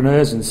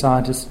entrepreneurs and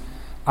scientists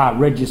are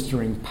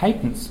registering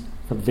patents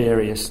for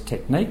various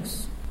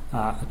techniques,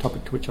 a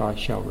topic to which I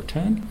shall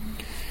return,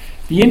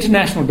 the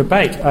international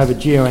debate over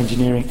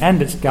geoengineering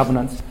and its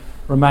governance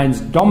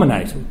remains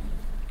dominated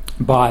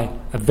by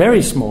a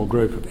very small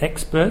group of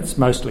experts,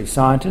 mostly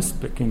scientists,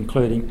 but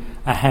including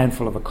a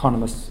handful of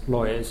economists,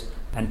 lawyers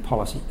and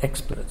policy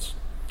experts.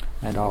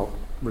 And I'll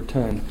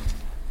return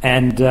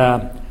and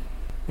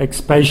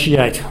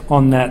expatiate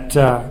on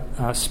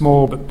that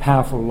small but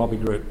powerful lobby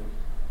group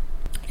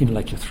in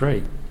Lecture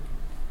 3.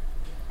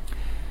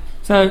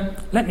 So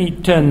let me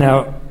turn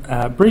now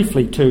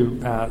briefly to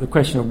the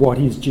question of what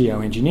is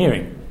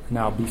geoengineering. And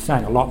I'll be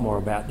saying a lot more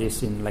about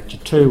this in Lecture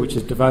 2, which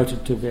is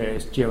devoted to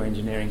various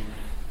geoengineering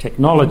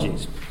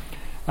technologies.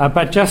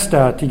 But just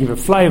to give a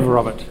flavour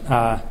of it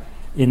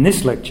in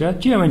this lecture,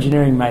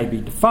 geoengineering may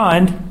be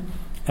defined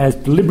as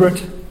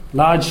deliberate,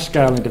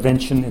 large-scale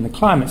intervention in the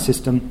climate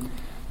system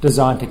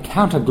designed to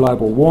counter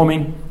global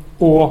warming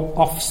or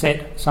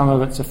offset some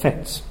of its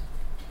effects.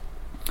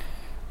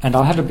 And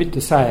I'll have a bit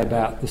to say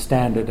about the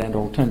standard and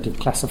alternative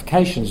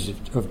classifications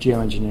of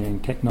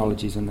geoengineering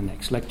technologies in the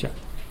next lecture.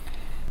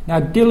 Now,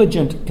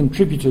 diligent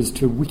contributors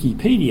to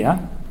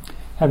Wikipedia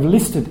have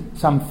listed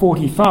some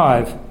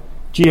 45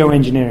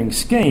 geoengineering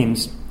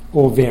schemes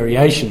or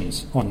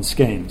variations on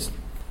schemes.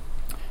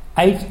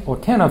 8 or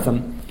 10 of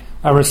them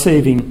are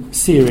receiving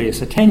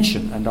serious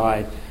attention, and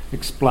I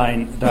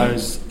explain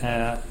those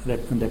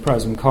their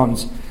pros and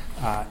cons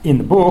in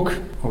the book,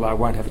 although I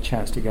won't have a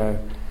chance to go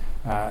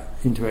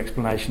into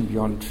explanation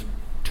beyond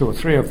 2 or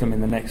 3 of them in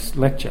the next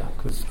lecture,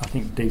 because I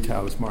think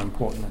detail is more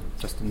important than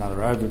just another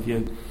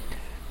overview.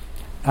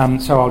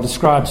 So I'll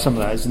describe some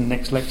of those in the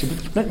next lecture,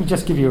 but let me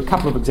just give you a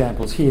couple of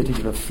examples here to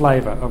give a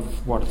flavour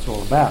of what it's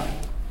all about.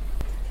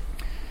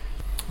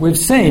 We've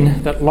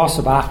seen that loss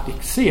of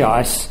Arctic sea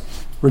ice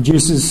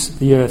reduces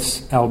the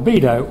Earth's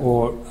albedo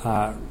or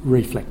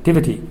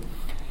reflectivity.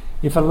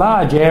 If a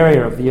large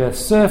area of the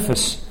Earth's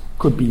surface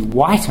could be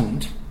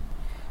whitened,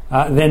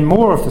 then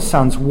more of the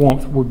sun's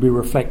warmth would be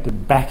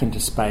reflected back into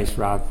space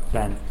rather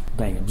than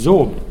being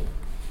absorbed.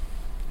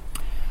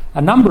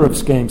 A number of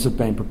schemes have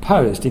been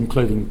proposed,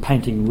 including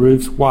painting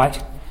roofs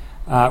white,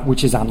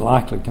 which is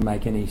unlikely to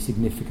make any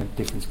significant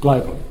difference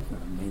globally.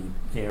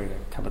 The area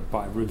covered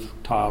by roof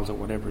tiles or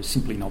whatever is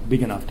simply not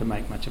big enough to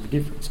make much of a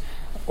difference.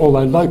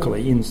 Although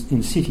locally, in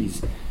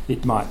cities,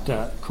 it might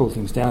cool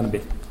things down a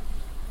bit.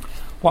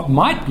 What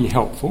might be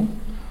helpful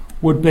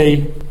would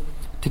be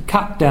to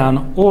cut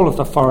down all of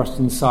the forests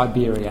in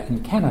Siberia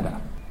and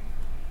Canada.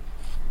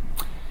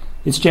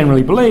 It's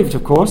generally believed,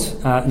 of course,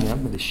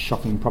 with this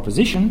shocking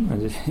proposition,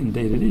 and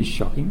indeed it is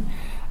shocking,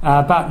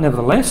 but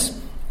nevertheless,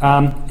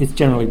 it's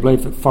generally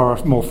believed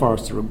that more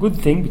forests are a good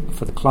thing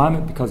for the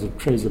climate because the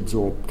trees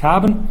absorb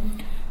carbon.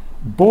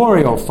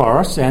 Boreal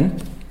forests,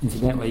 and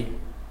incidentally,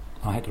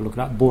 I had to look it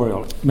up,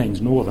 boreal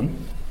means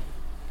northern.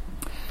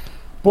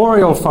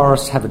 Boreal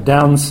forests have a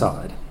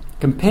downside.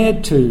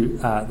 Compared to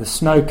the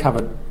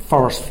snow-covered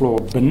forest floor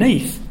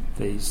beneath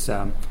these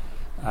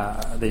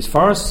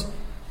forests,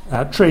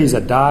 trees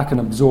are dark and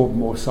absorb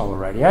more solar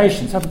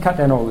radiation. So if you cut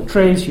down all the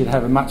trees, you'd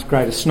have a much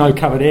greater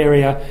snow-covered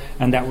area,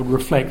 and that would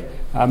reflect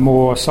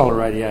more solar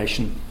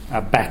radiation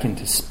back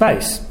into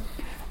space.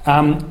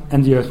 And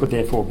the Earth would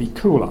therefore be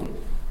cooler.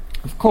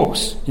 Of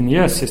course, in the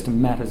Earth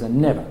system, matters are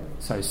never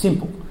so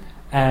simple.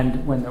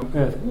 And when the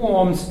Earth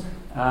warms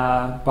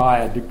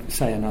by,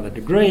 say, another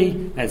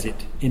degree, as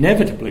it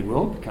inevitably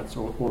will, because it's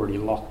already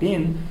locked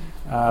in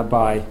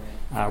by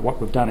what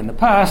we've done in the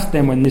past,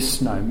 then when this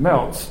snow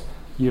melts,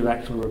 you've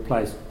actually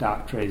replaced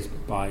dark trees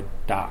by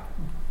dark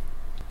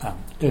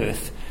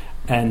Earth,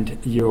 and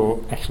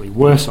you're actually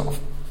worse off.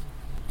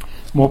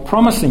 More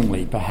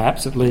promisingly,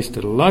 perhaps, at least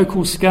at a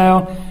local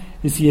scale,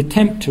 is the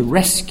attempt to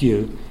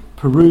rescue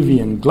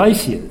Peruvian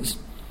glaciers,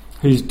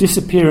 whose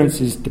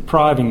disappearance is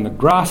depriving the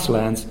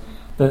grasslands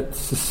that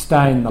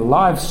sustain the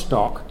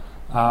livestock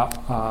of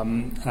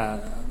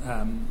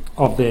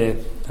their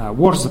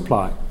water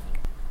supply.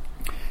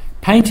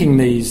 Painting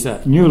these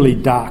newly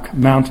dark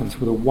mountains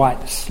with a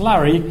white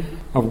slurry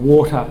of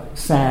water,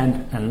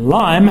 sand and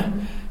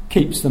lime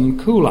keeps them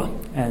cooler.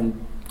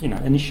 And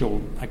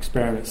initial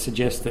experiments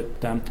suggest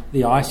that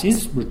the ice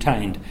is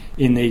retained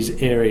in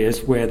these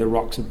areas where the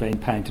rocks have been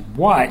painted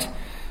white.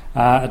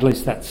 At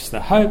least that's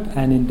the hope,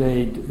 and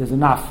indeed there's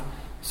enough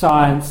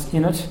science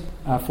in it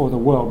for the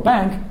World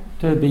Bank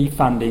to be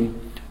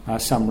funding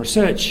some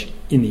research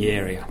in the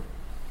area.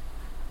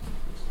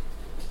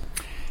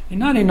 In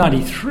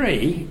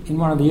 1993, in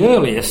one of the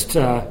earliest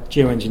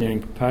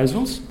geoengineering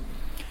proposals,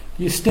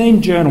 the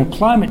esteemed journal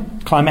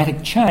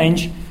Climatic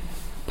Change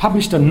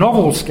published a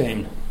novel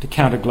scheme to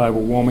counter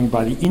global warming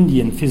by the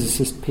Indian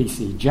physicist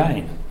P.C.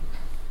 Jain.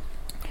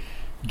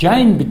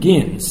 Jain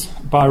begins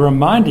by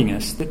reminding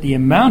us that the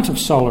amount of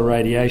solar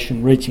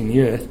radiation reaching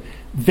the Earth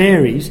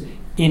varies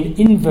in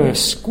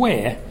inverse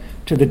square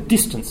to the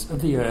distance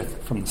of the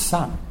Earth from the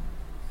Sun.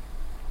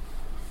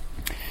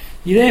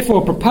 He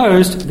therefore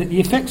proposed that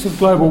the effects of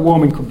global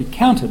warming could be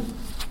countered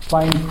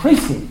by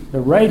increasing the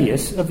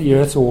radius of the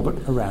Earth's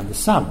orbit around the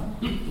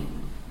Sun.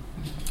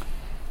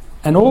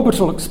 An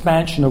orbital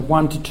expansion of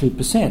 1 to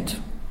 2%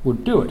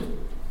 would do it,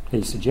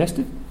 he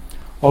suggested,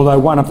 although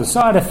one of the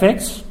side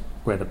effects,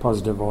 whether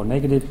positive or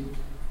negative,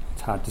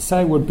 it's hard to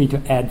say, would be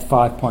to add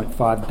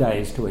 5.5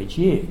 days to each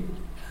year.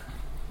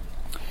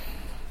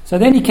 So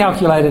then he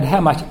calculated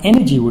how much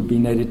energy would be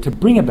needed to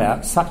bring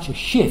about such a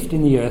shift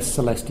in the Earth's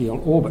celestial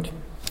orbit.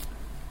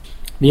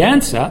 The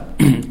answer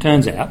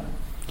turns out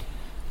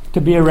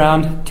to be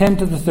around 10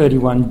 to the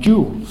 31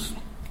 joules.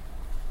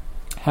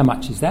 How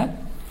much is that?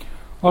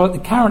 Well, at the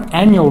current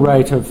annual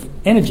rate of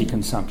energy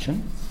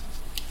consumption,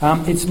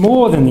 it's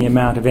more than the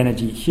amount of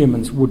energy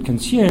humans would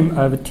consume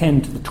over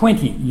 10 to the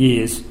 20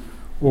 years,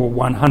 or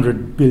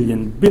 100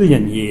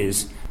 billion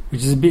years,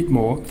 which is a bit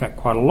more, in fact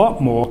quite a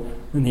lot more,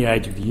 than the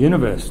age of the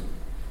universe,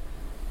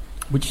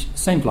 which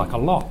seems like a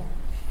lot.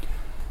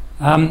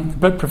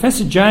 But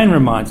Professor Jain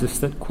reminds us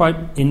that, quote,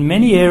 in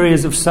many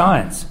areas of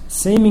science,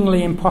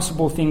 seemingly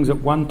impossible things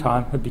at one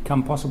time have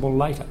become possible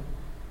later.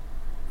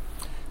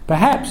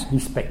 Perhaps, he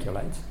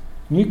speculates,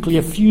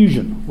 nuclear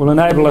fusion will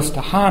enable us to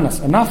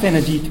harness enough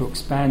energy to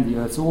expand the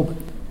Earth's orbit.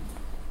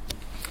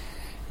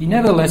 He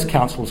nevertheless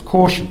counsels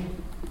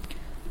caution.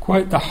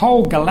 Quote, the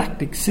whole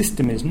galactic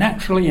system is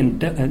naturally and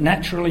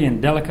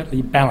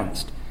delicately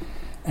balanced,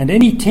 and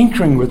any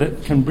tinkering with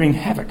it can bring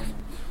havoc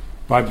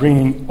by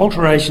bringing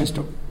alterations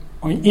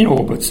in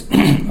orbits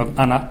of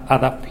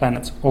other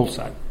planets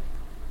also.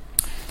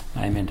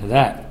 Amen to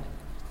that.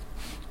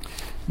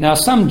 Now,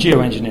 some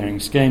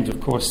geoengineering schemes, of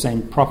course,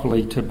 seem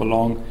properly to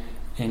belong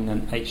in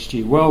an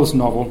H.G. Wells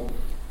novel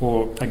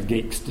or a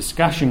geek's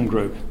discussion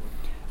group,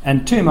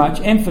 and too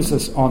much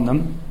emphasis on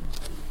them,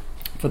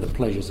 for the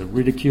pleasures of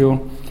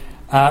ridicule,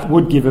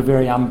 would give a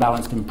very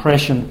unbalanced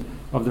impression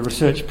of the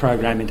research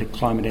program into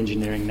climate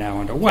engineering now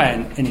underway,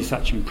 and any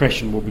such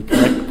impression will be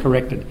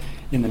corrected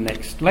in the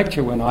next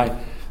lecture when I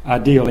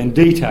deal in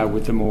detail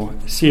with the more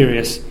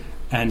serious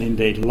and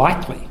indeed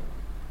likely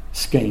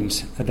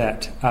schemes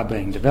that are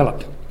being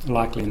developed,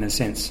 likely in the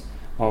sense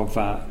of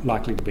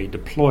likely to be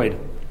deployed.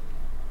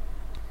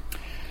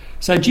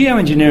 So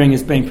geoengineering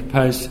is being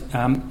proposed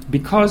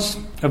because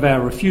of our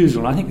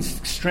refusal. I think this is an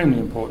extremely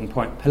important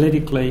point,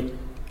 politically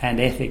and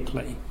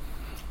ethically,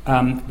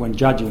 when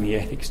judging the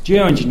ethics.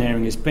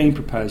 Geoengineering is being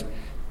proposed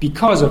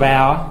because of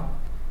our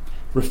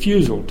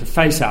refusal to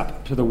face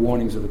up to the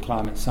warnings of the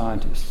climate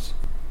scientists.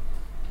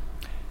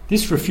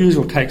 This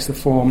refusal takes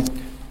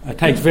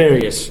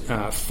various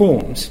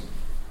forms,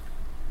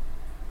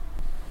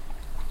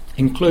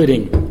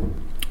 including,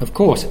 of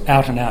course,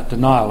 out-and-out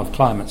denial of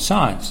climate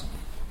science.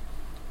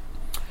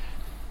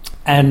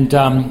 And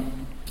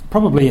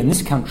probably in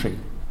this country,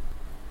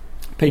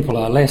 people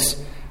are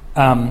less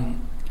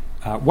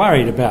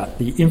worried about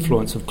the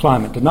influence of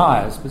climate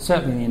deniers, but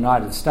certainly in the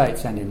United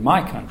States and in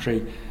my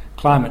country,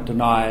 climate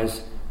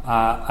deniers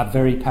are a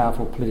very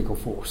powerful political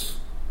force.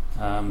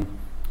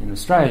 In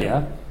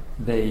Australia,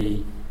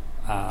 the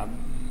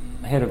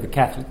head of the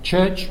Catholic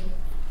Church,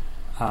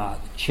 the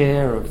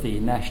chair of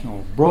the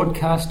national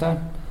broadcaster,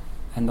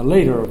 and the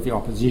leader of the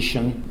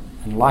opposition,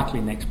 and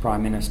likely next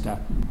Prime Minister,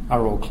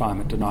 are all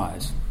climate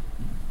deniers.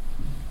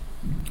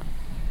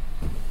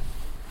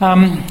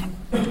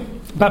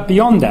 But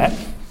beyond that,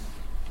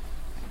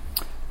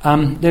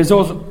 there's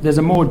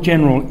a more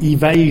general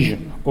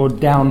evasion or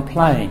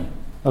downplaying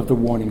of the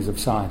warnings of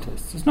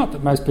scientists. It's not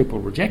that most people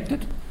reject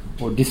it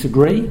or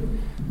disagree,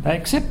 they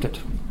accept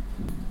it.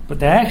 But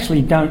they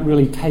actually don't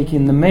really take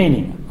in the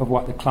meaning of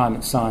what the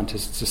climate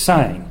scientists are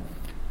saying.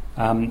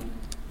 The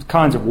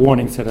kinds of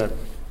warnings that are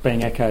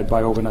being echoed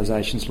by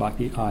organisations like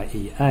the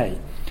IEA.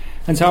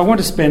 And so I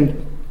want to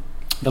spend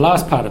the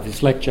last part of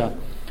this lecture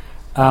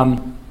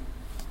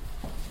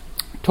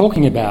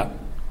talking about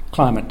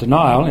climate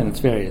denial in its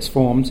various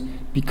forms,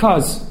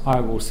 because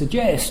I will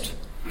suggest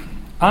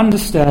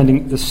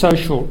understanding the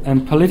social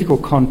and political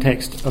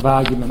context of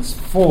arguments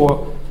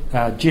for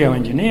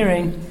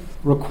geoengineering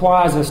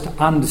requires us to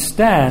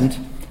understand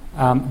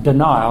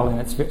denial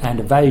and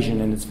evasion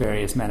in its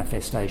various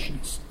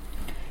manifestations.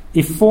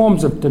 If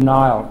forms of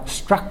denial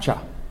structure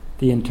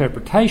the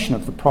interpretation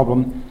of the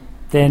problem,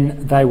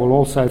 then they will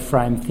also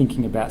frame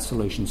thinking about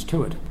solutions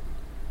to it.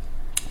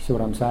 See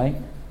what I'm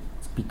saying?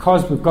 It's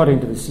because we've got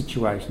into this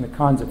situation, the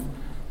kinds of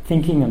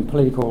thinking and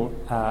political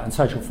and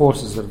social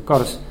forces that have got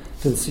us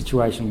to the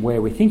situation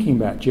where we're thinking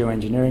about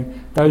geoengineering,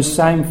 those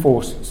same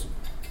forces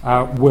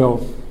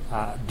will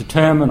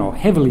determine or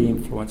heavily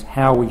influence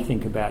how we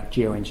think about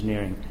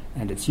geoengineering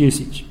and its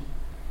usage.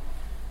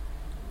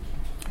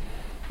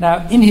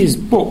 Now, in his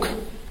book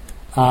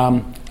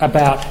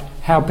about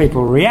how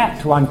people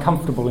react to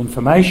uncomfortable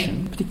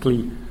information,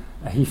 particularly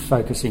he's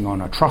focusing on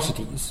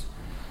atrocities,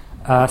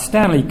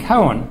 Stanley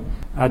Cohen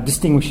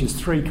distinguishes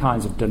three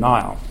kinds of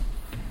denial.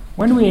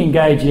 When we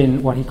engage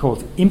in what he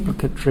calls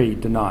implicatory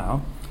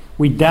denial,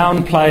 we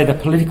downplay the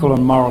political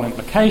and moral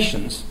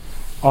implications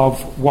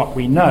of what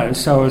we know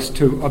so as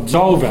to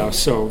absolve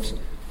ourselves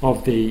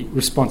of the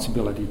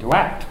responsibility to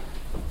act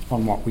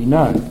on what we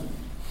know.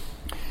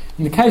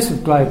 In the case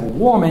of global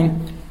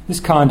warming, this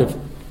kind of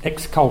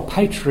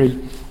exculpatory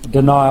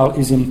denial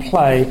is in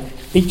play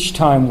each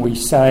time we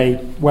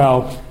say,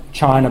 well,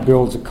 China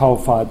builds a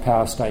coal-fired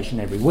power station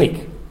every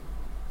week.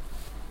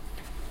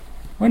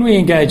 When we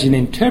engage in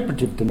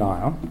interpretive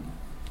denial,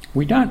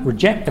 we don't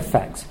reject the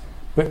facts,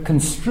 but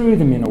construe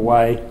them in a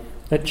way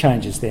that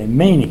changes their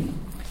meaning.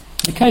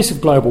 In the case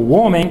of global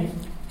warming,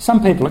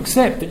 some people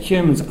accept that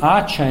humans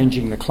are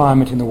changing the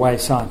climate in the way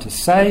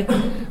scientists say,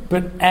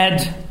 but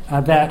add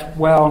that,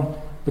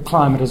 well, the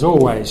climate has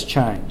always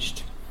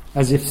changed,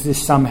 as if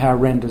this somehow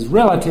renders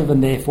relative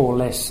and therefore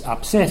less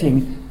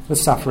upsetting the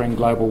suffering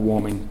global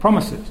warming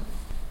promises.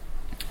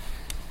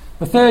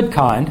 The third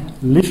kind,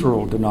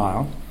 literal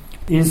denial,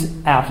 is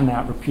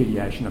out-and-out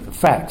repudiation of the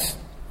facts,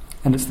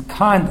 and it's the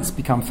kind that's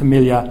become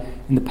familiar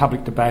in the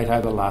public debate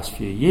over the last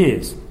few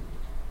years.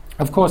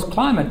 Of course,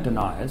 climate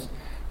deniers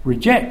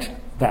reject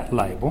that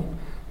label,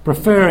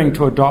 preferring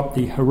to adopt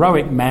the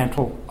heroic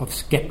mantle of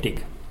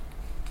sceptic.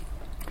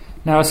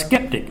 Now, a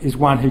sceptic is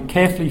one who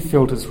carefully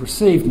filters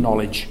received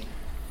knowledge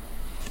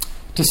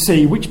to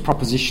see which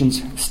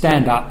propositions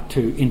stand up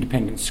to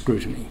independent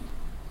scrutiny.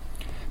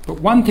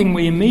 But one thing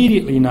we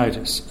immediately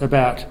notice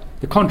about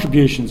the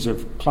contributions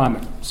of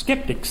climate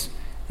sceptics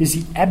is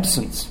the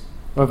absence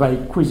of a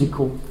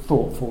quizzical,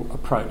 thoughtful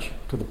approach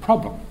to the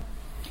problem.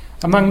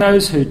 Among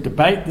those who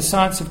debate the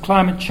science of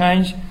climate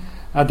change,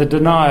 the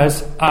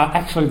deniers are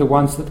actually the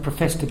ones that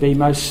profess to be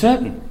most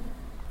certain,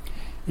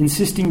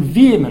 insisting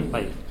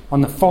vehemently on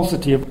the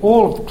falsity of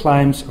all of the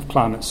claims of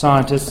climate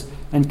scientists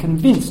and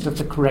convinced of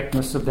the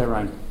correctness of their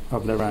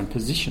own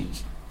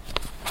positions.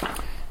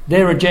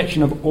 Their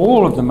rejection of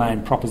all of the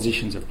main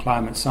propositions of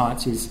climate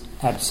science is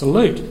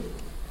absolute,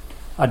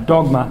 a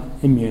dogma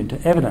immune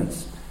to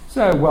evidence.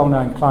 So, a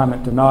well-known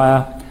climate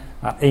denier,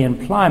 Ian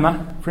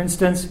Plimer, for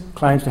instance,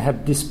 claims to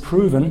have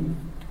disproven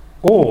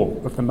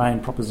all of the main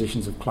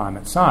propositions of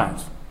climate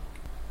science.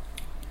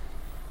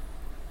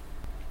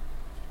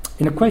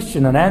 In a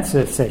question and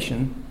answer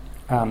session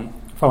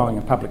following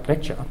a public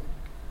lecture,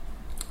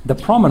 the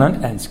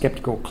prominent and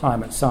sceptical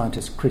climate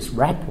scientist Chris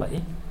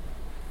Rapley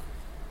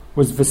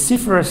was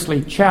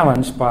vociferously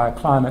challenged by a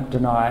climate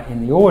denier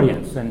in the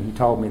audience, and he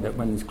told me that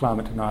when this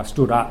climate denier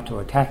stood up to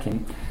attack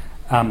him,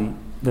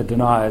 the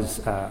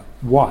denier's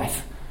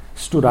wife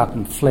stood up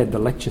and fled the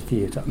lecture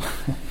theatre.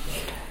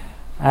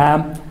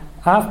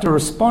 After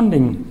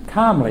responding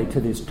calmly to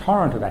this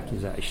torrent of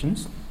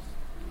accusations,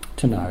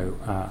 to no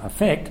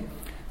effect,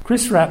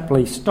 Chris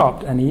Rapley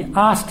stopped and he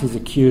asked his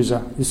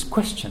accuser this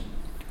question: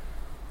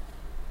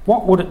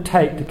 what would it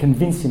take to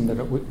convince him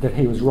that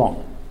he was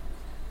wrong?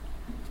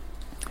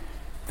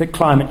 That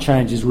climate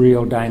change is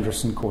real,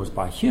 dangerous and caused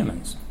by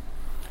humans.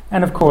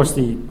 And of course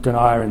the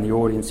denier in the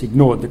audience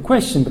ignored the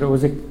question, but it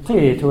was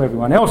clear to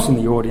everyone else in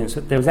the audience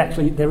that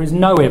there is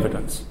no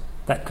evidence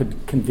that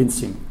could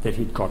convince him that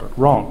he'd got it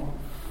wrong.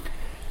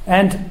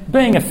 And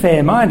being a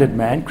fair-minded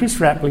man, Chris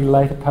Rapley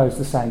later posed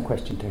the same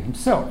question to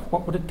himself: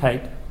 what would it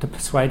take to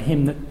persuade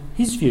him that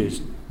his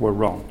views were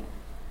wrong?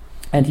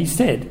 And he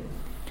said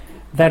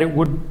that it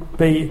would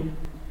be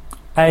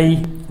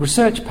a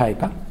research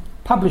paper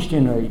published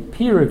in a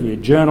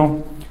peer-reviewed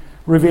journal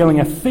revealing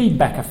a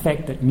feedback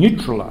effect that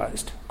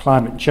neutralised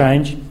climate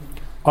change,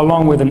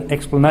 along with an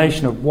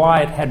explanation of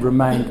why it had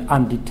remained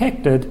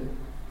undetected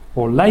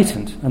or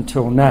latent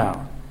until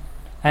now.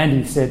 And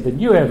he said that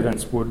new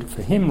evidence would,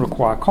 for him,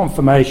 require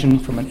confirmation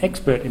from an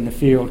expert in the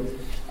field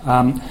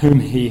whom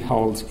he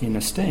holds in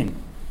esteem.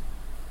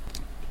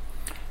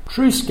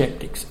 True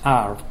sceptics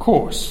are, of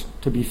course,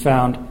 to be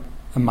found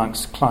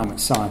amongst climate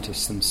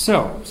scientists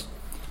themselves.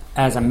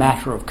 As a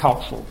matter of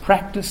cultural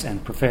practice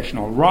and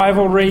professional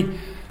rivalry,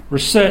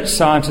 research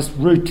scientists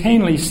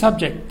routinely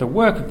subject the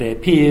work of their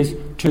peers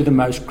to the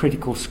most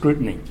critical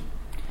scrutiny.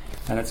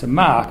 And it's a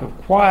mark of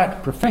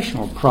quiet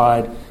professional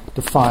pride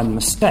to find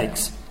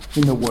mistakes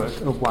in the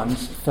work of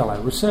one's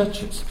fellow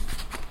researchers.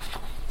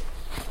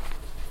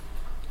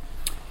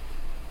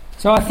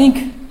 So I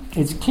think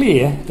it's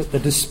clear that the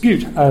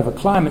dispute over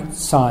climate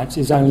science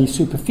is only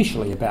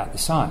superficially about the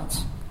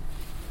science.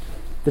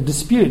 The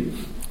dispute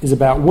is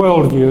about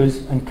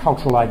worldviews and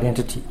cultural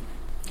identity.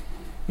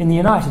 In the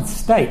United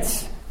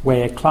States,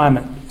 where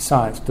climate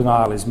science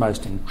denial is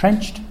most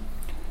entrenched,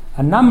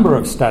 a number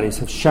of studies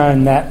have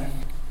shown that...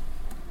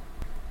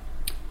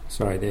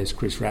 Sorry, there's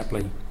Chris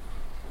Rapley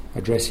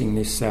addressing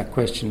this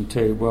question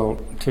to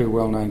two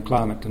well-known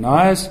climate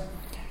deniers.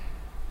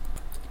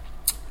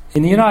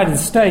 In the United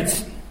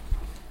States,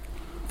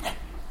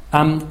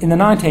 in the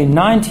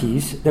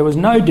 1990s, there was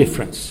no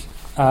difference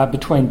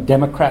between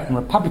Democrat and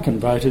Republican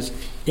voters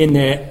in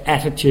their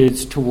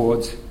attitudes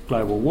towards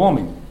global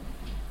warming.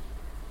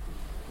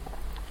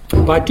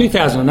 By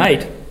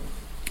 2008,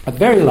 a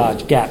very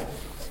large gap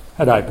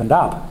had opened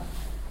up.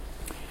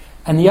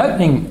 And the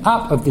opening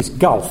up of this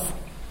gulf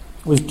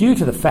was due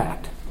to the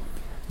fact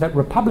that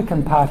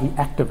Republican Party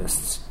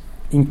activists,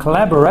 in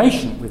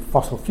collaboration with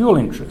fossil fuel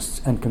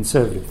interests and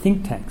conservative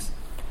think tanks,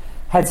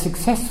 had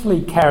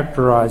successfully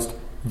characterised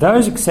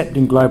those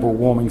accepting global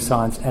warming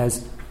science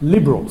as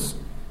liberals,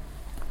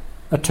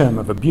 a term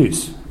of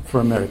abuse for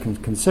American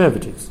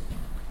conservatives.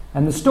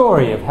 And the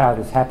story of how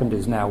this happened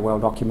is now well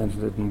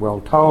documented and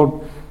well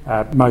told,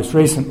 most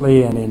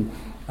recently and in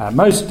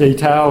most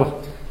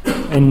detail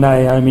in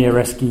Naomi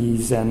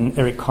Oreskes and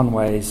Eric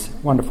Conway's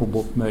wonderful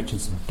book,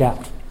 Emergence of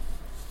Doubt.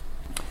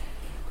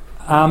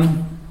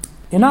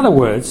 In other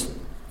words,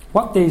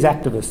 what these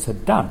activists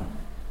had done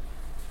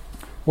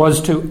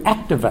was to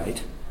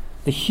activate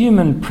the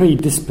human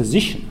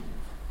predisposition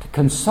to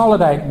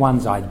consolidate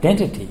one's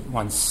identity,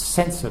 one's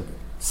sense of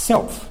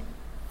self,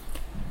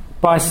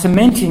 by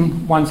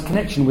cementing one's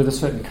connection with a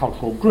certain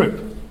cultural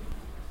group.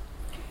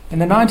 In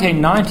the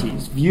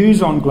 1990s,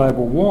 views on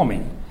global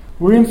warming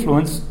were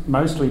influenced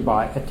mostly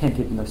by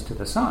attentiveness to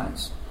the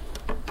science.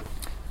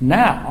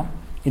 Now,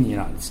 in the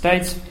United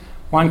States,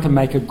 one can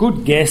make a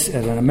good guess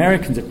at an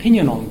American's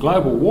opinion on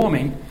global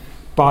warming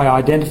by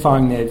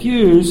identifying their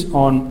views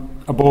on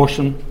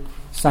abortion,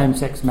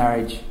 same-sex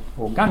marriage,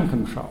 or gun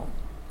control.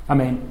 I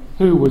mean,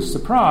 who was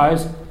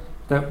surprised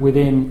that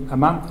within a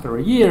month or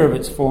a year of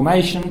its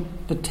formation,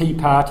 the Tea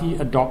Party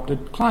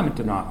adopted climate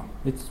denial?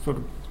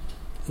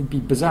 It'd be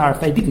bizarre if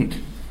they didn't.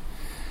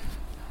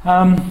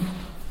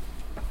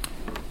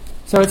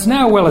 So it's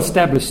now well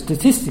established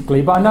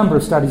statistically by a number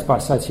of studies by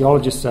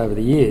sociologists over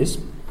the years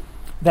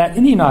that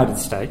in the United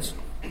States,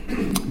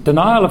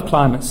 denial of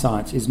climate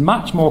science is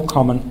much more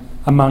common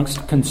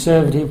amongst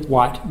conservative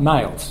white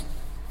males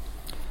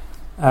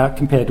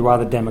compared to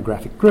other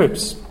demographic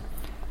groups.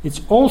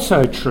 It's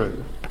also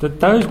true that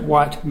those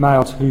white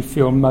males who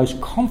feel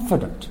most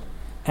confident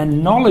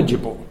and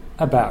knowledgeable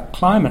about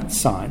climate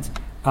science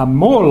are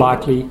more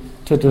likely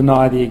to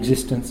deny the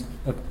existence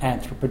of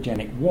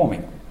anthropogenic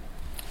warming.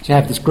 So you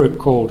have this group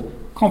called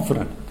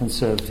confident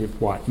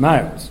conservative white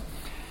males.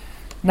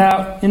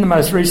 Now, in the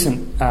most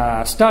recent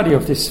study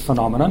of this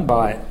phenomenon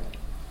by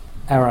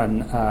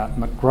Aaron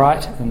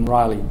McWright and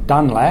Riley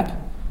Dunlap,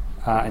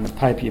 in a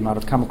paper you might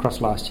have come across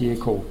last year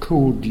called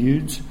Cool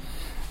Dudes,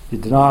 The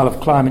Denial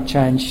of Climate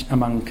Change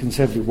Among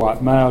Conservative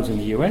White Males in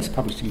the US,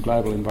 published in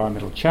Global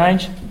Environmental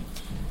Change,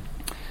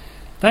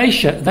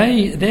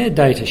 their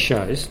data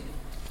shows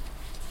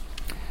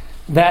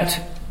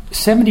that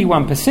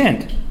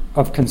 71%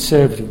 of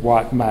conservative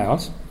white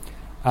males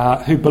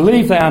who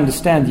believe they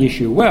understand the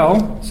issue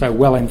well, so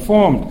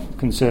well-informed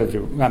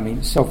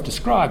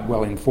self-described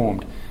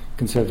well-informed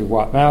conservative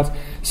white males,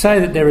 say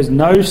that there is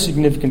no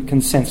significant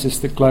consensus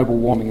that global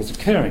warming is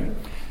occurring.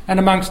 And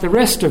amongst the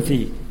rest of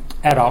the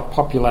adult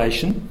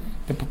population,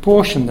 the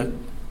proportion that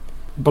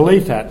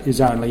believe that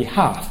is only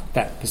half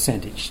that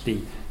percentage,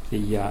 the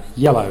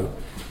yellow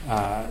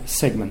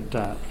segment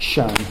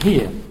shown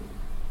here.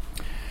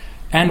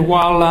 And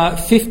while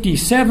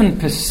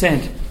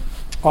 57%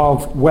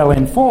 of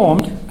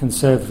well-informed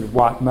conservative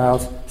white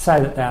males say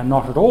that they are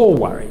not at all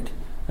worried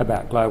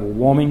about global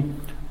warming,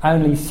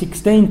 only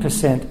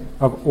 16%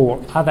 of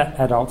all other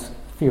adults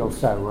feel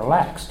so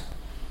relaxed.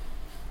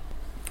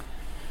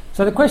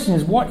 So the question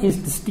is, what is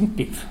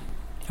distinctive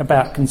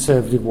about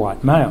conservative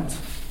white males?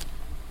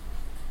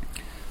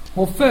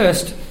 Well,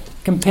 first,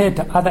 compared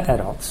to other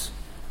adults,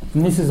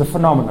 and this is a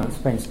phenomenon that's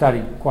been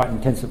studied quite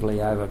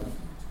intensively over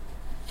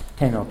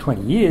 10 or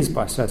 20 years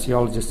by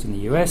sociologists in the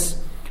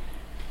US,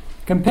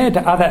 compared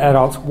to other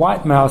adults,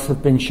 white males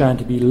have been shown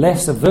to be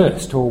less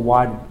averse to a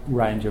wide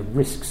range of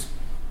risks.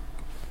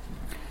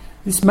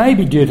 This may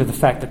be due to the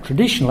fact that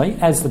traditionally,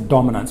 as the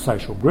dominant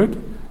social group,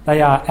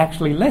 they are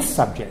actually less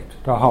subject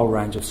to a whole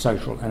range of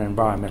social and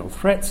environmental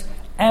threats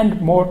and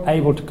more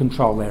able to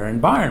control their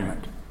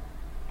environment,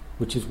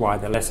 which is why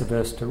they're less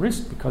averse to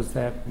risk, because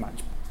they're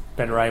much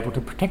better able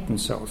to protect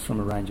themselves from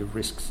a range of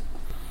risks.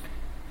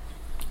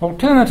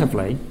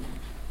 Alternatively,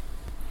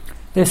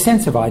 their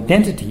sense of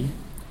identity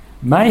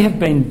may have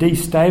been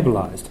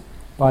destabilised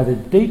by the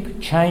deep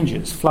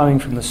changes flowing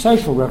from the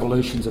social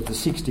revolutions of the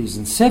 60s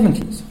and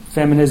 70s,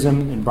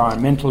 feminism,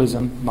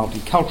 environmentalism,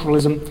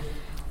 multiculturalism,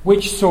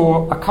 which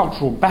saw a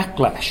cultural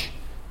backlash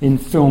in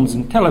films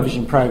and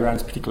television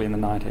programs, particularly in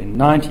the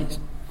 1990s.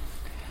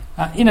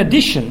 In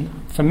addition,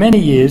 for many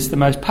years, the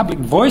most public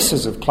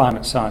voices of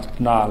climate science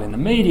denial in the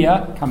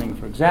media, coming,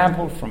 for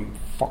example, from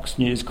Fox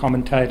News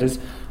commentators,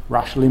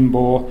 Rush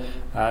Limbaugh,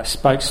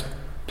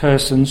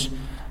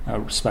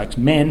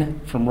 spokesmen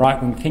from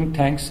right-wing think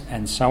tanks,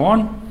 and so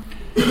on,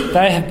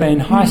 they have been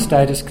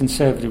high-status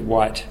conservative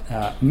white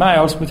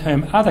males with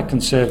whom other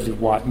conservative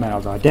white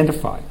males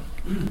identify.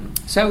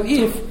 So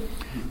if,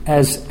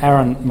 as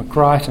Aaron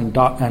McWright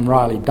and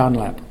Riley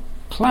Dunlap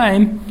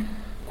claim,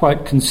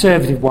 quote,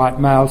 conservative white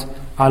males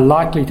are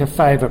likely to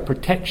favour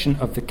protection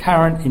of the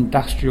current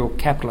industrial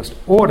capitalist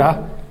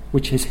order,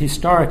 which has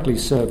historically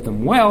served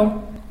them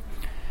well.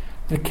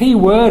 The key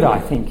word,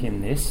 I think,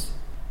 in this,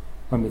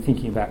 when we're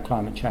thinking about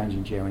climate change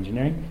and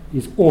geoengineering,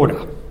 is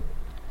order.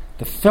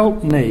 The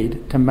felt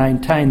need to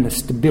maintain the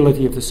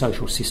stability of the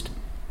social system.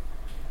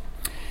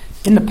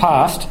 In the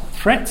past,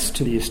 threats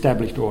to the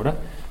established order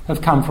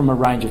have come from a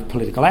range of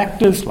political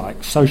actors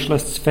like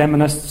socialists,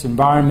 feminists,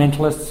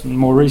 environmentalists, and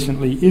more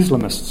recently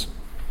Islamists.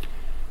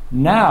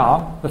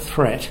 Now the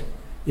threat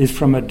is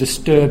from a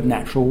disturbed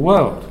natural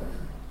world.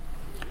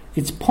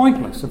 It's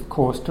pointless, of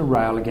course, to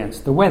rail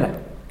against the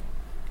weather.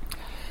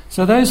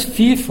 So those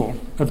fearful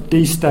of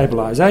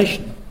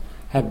destabilisation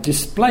have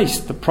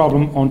displaced the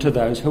problem onto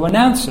those who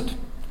announce it: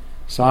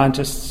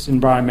 scientists,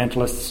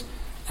 environmentalists,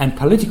 and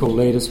political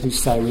leaders who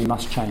say we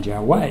must change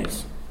our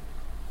ways.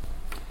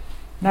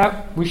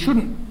 Now, we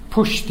shouldn't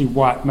push the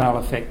white male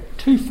effect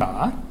too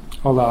far,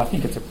 although I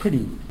think it's a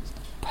pretty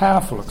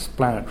powerful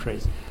explanatory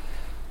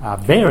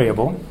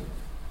variable.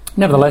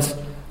 Nevertheless,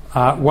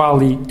 while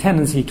the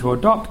tendency to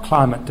adopt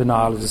climate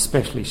denial is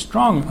especially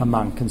strong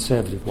among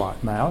conservative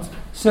white males,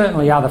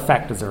 certainly other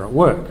factors are at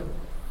work.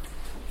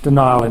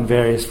 Denial in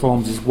various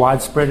forms is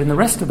widespread in the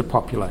rest of the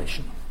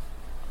population.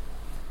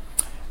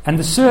 And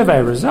the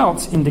survey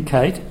results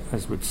indicate,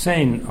 as we've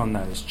seen on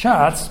those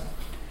charts,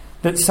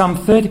 that some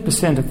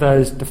 30% of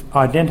those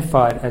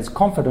identified as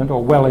confident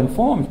or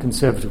well-informed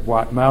conservative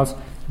white males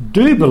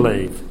do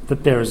believe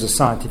that there is a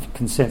scientific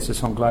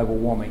consensus on global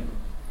warming,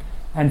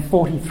 and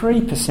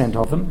 43%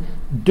 of them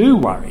do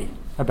worry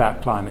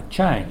about climate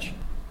change.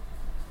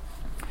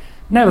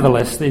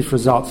 Nevertheless, these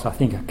results, I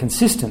think, are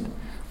consistent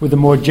with a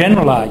more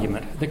general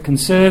argument that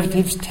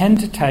conservatives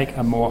tend to take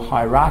a more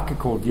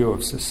hierarchical view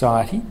of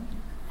society,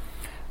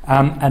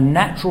 a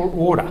natural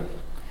order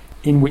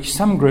in which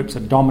some groups are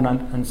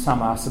dominant and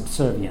some are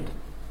subservient.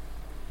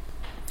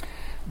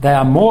 They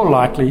are more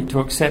likely to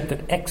accept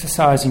that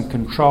exercising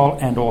control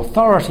and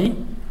authority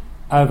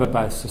over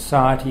both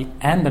society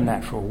and the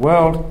natural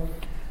world,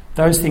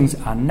 those things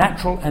are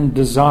natural and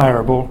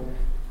desirable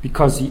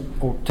because the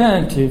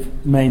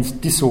alternative means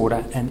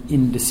disorder and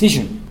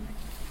indecision.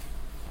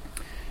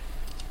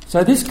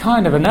 So this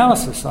kind of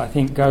analysis, I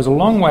think, goes a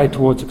long way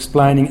towards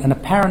explaining an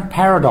apparent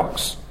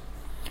paradox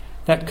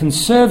that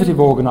conservative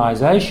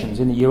organisations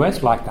in the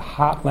US, like the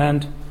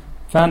Heartland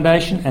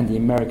Foundation and the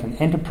American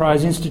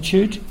Enterprise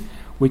Institute,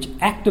 which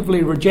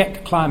actively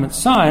reject climate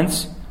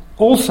science,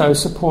 also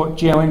support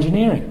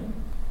geoengineering.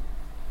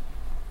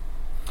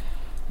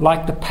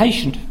 Like the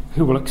patient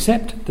who will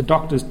accept the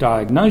doctor's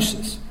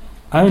diagnosis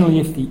only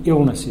if the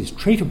illness is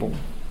treatable.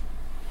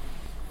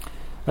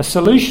 A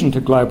solution to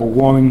global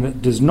warming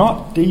that does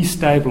not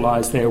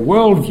destabilise their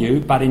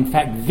worldview but in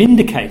fact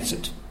vindicates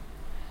it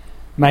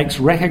makes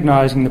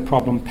recognising the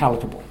problem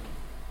palatable.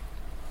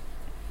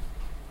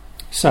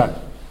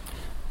 So,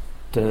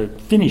 to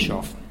finish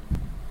off,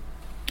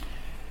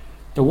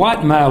 the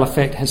white male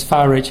effect has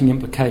far-reaching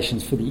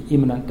implications for the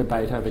imminent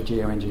debate over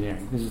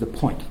geoengineering. This is the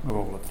point of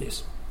all of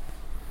this.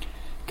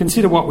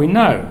 Consider what we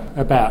know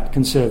about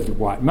conservative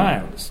white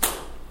males.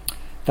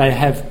 They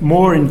have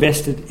more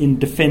invested in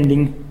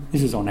defending,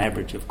 this is on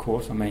average, of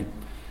course,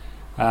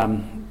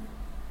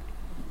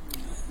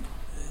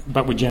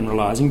 but we're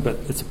generalising, but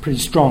it's a pretty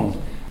strong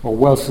or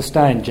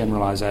well-sustained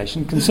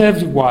generalisation.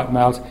 Conservative white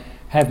males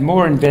have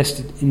more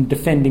invested in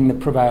defending the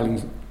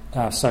prevailing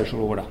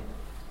social order.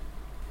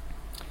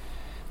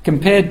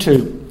 Compared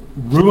to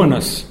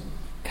ruinous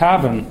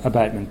carbon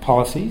abatement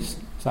policies,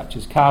 such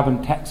as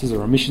carbon taxes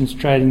or emissions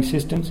trading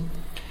systems,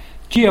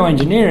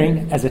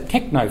 geoengineering, as a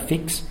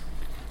techno-fix,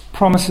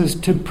 promises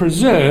to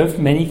preserve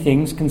many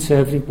things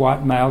conservative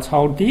white males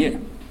hold dear: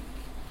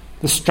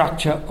 the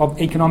structure of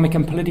economic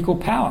and political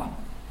power,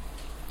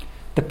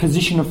 the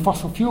position of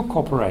fossil fuel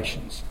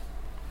corporations,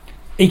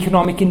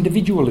 economic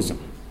individualism,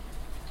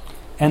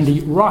 and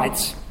the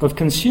rights of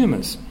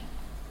consumers.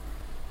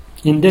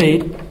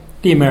 Indeed,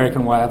 the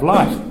American way of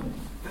life.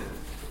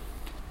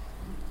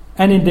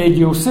 And indeed,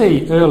 you'll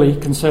see early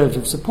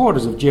conservative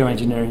supporters of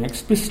geoengineering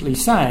explicitly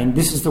saying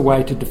this is the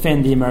way to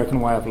defend the American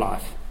way of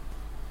life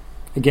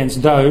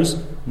against those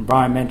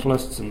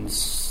environmentalists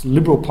and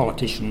liberal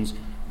politicians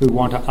who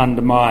want to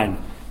undermine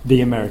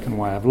the American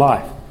way of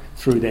life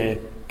through their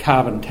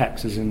carbon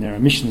taxes and their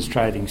emissions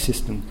trading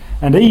system,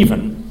 and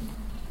even,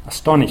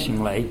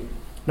 astonishingly,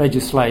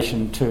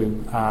 legislation to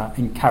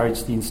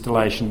encourage the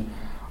installation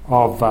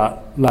of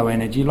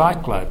low-energy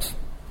light globes,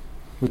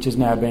 which has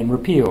now been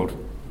repealed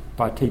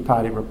by Tea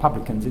Party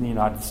Republicans in the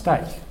United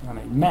States. I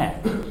mean,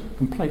 mad,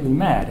 completely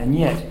mad, and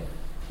yet,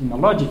 in the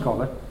logic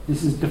of it,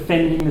 this is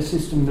defending the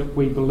system that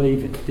we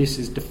believe in. This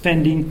is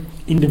defending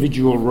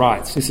individual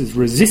rights. This is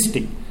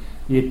resisting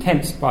the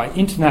attempts by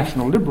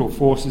international liberal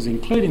forces,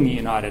 including the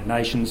United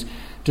Nations,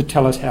 to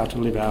tell us how to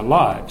live our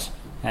lives.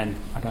 And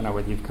I don't know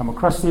whether you've come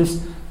across this,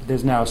 but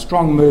there's now a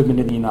strong movement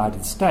in the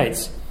United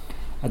States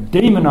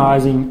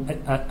demonising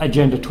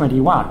Agenda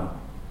 21.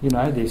 You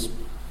know, this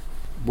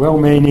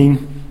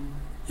well-meaning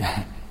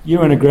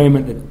UN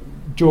agreement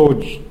that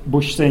George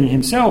Bush Senior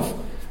himself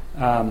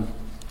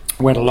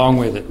went along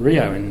with at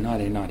Rio in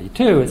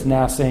 1992, is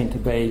now seen to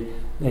be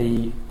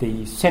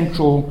the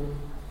central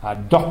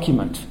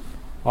document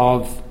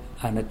of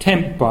an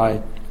attempt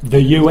by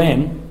the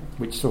UN,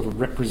 which sort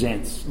of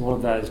represents all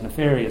of those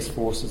nefarious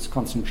forces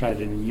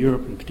concentrated in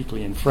Europe and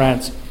particularly in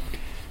France,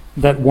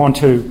 that want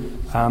to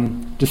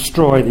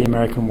destroy the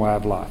American way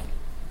of life.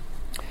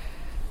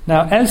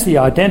 Now, as the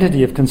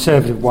identity of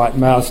conservative white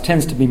males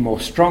tends to be more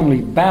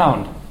strongly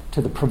bound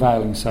to the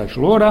prevailing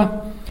social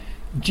order,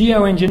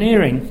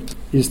 geoengineering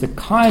is the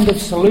kind of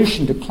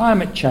solution to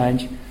climate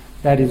change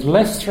that is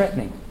less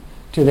threatening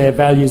to their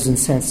values and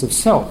sense of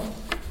self,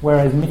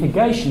 whereas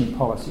mitigation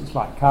policies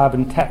like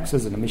carbon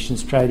taxes and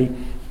emissions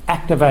trading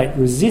activate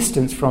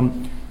resistance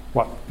from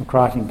what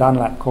McCreight and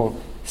Dunlap call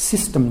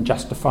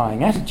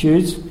system-justifying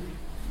attitudes.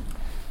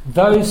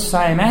 Those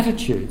same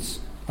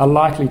attitudes are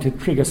likely to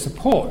trigger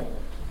support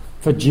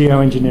for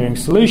geoengineering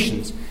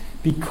solutions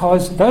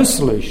because those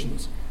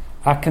solutions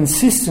are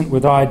consistent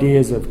with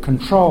ideas of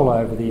control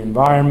over the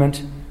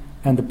environment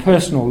and the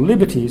personal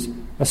liberties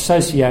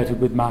associated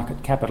with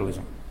market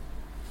capitalism.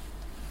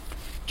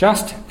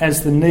 Just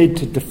as the need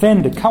to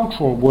defend a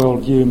cultural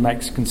worldview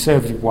makes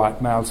conservative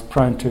white males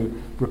prone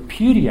to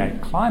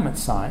repudiate climate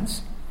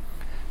science,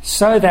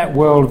 so that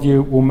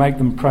worldview will make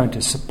them prone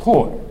to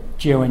support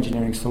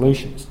geoengineering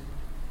solutions.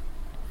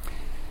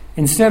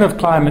 Instead of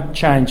climate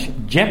change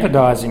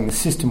jeopardising the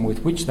system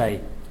with which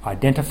they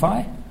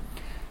identify,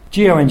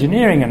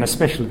 geoengineering, and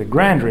especially the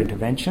grander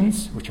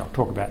interventions, which I'll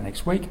talk about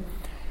next week,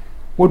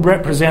 would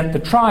represent the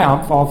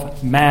triumph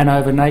of man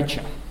over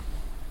nature.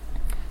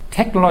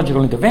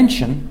 Technological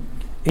intervention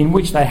in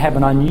which they have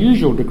an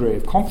unusual degree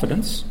of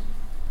confidence,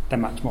 they're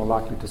much more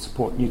likely to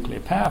support nuclear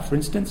power, for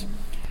instance.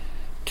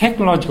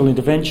 Technological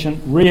intervention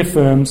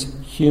reaffirms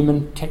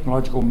human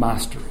technological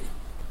mastery.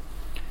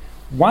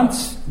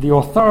 Once the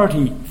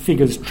authority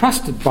figures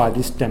trusted by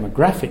this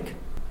demographic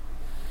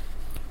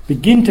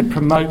begin to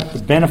promote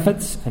the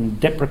benefits and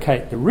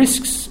deprecate the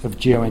risks of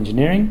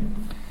geoengineering,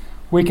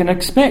 we can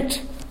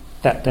expect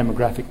that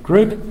demographic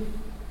group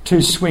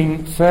to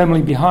swing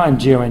firmly behind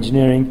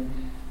geoengineering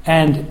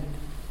and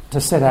to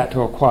set out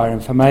to acquire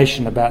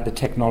information about the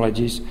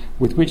technologies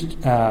with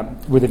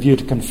a view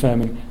to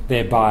confirming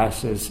their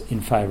biases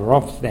in favour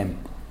of them.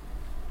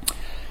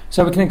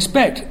 So we can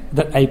expect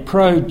that a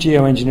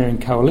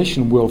pro-geoengineering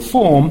coalition will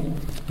form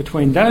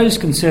between those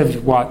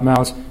conservative white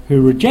males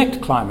who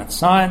reject climate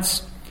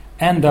science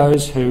and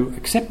those who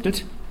accept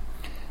it,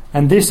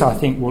 and this, I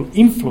think, will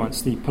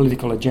influence the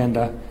political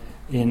agenda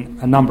in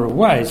a number of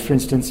ways. For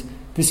instance,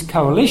 this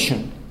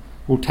coalition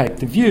will take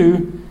the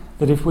view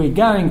that if we're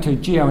going to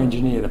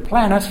geoengineer the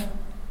planet,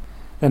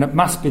 then it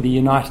must be the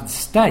United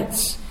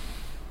States,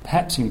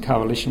 perhaps in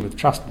coalition with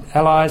trusted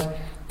allies,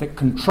 that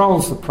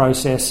controls the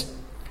process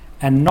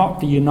and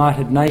not the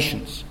United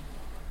Nations,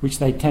 which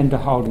they tend to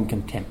hold in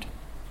contempt.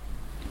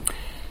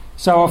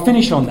 So I'll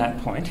finish on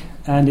that point,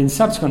 and in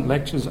subsequent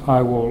lectures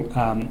I will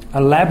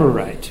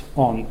elaborate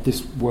on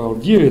this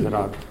worldview that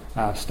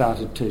I've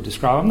started to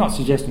describe. I'm not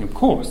suggesting, of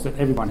course, that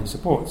everyone who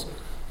supports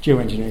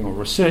geoengineering or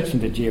research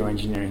into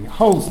geoengineering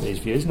holds these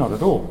views, not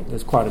at all.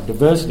 There's quite a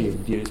diversity of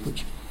views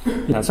which,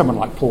 someone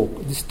like Paul,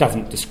 this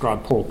doesn't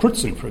describe Paul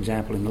Crutzen, for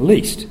example, in the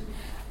least,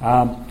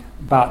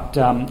 but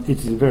it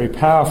is a very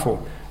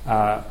powerful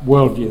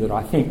worldview that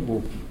I think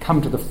will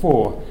come to the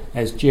fore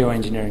as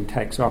geoengineering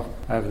takes off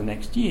over the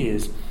next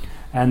years.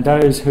 And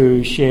those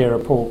who share a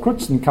Paul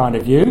Crutzen kind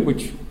of view,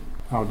 which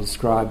I'll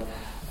describe,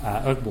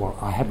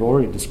 I have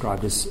already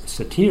described as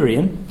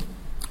Satyrian,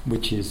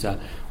 which is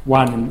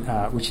one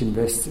which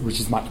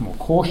is much more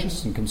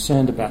cautious and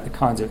concerned about the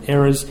kinds of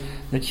errors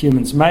that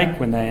humans make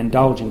when they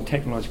indulge in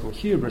technological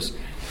hubris,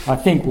 I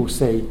think we'll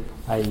see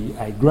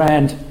a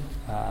grand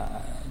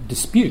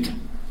dispute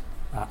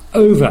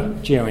over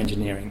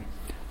geoengineering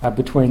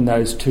between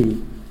those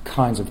two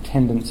kinds of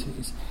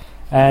tendencies.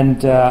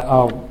 And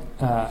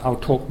I'll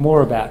talk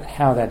more about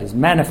how that is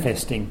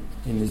manifesting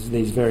in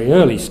these very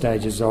early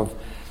stages of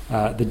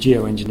the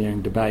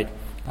geoengineering debate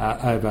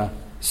over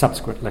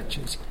subsequent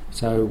lectures.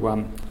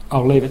 So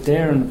I'll leave it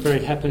there, and I'm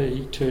very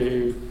happy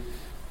to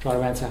try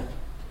to answer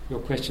your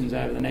questions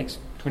over the next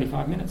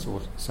 25 minutes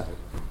or so.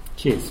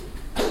 Cheers.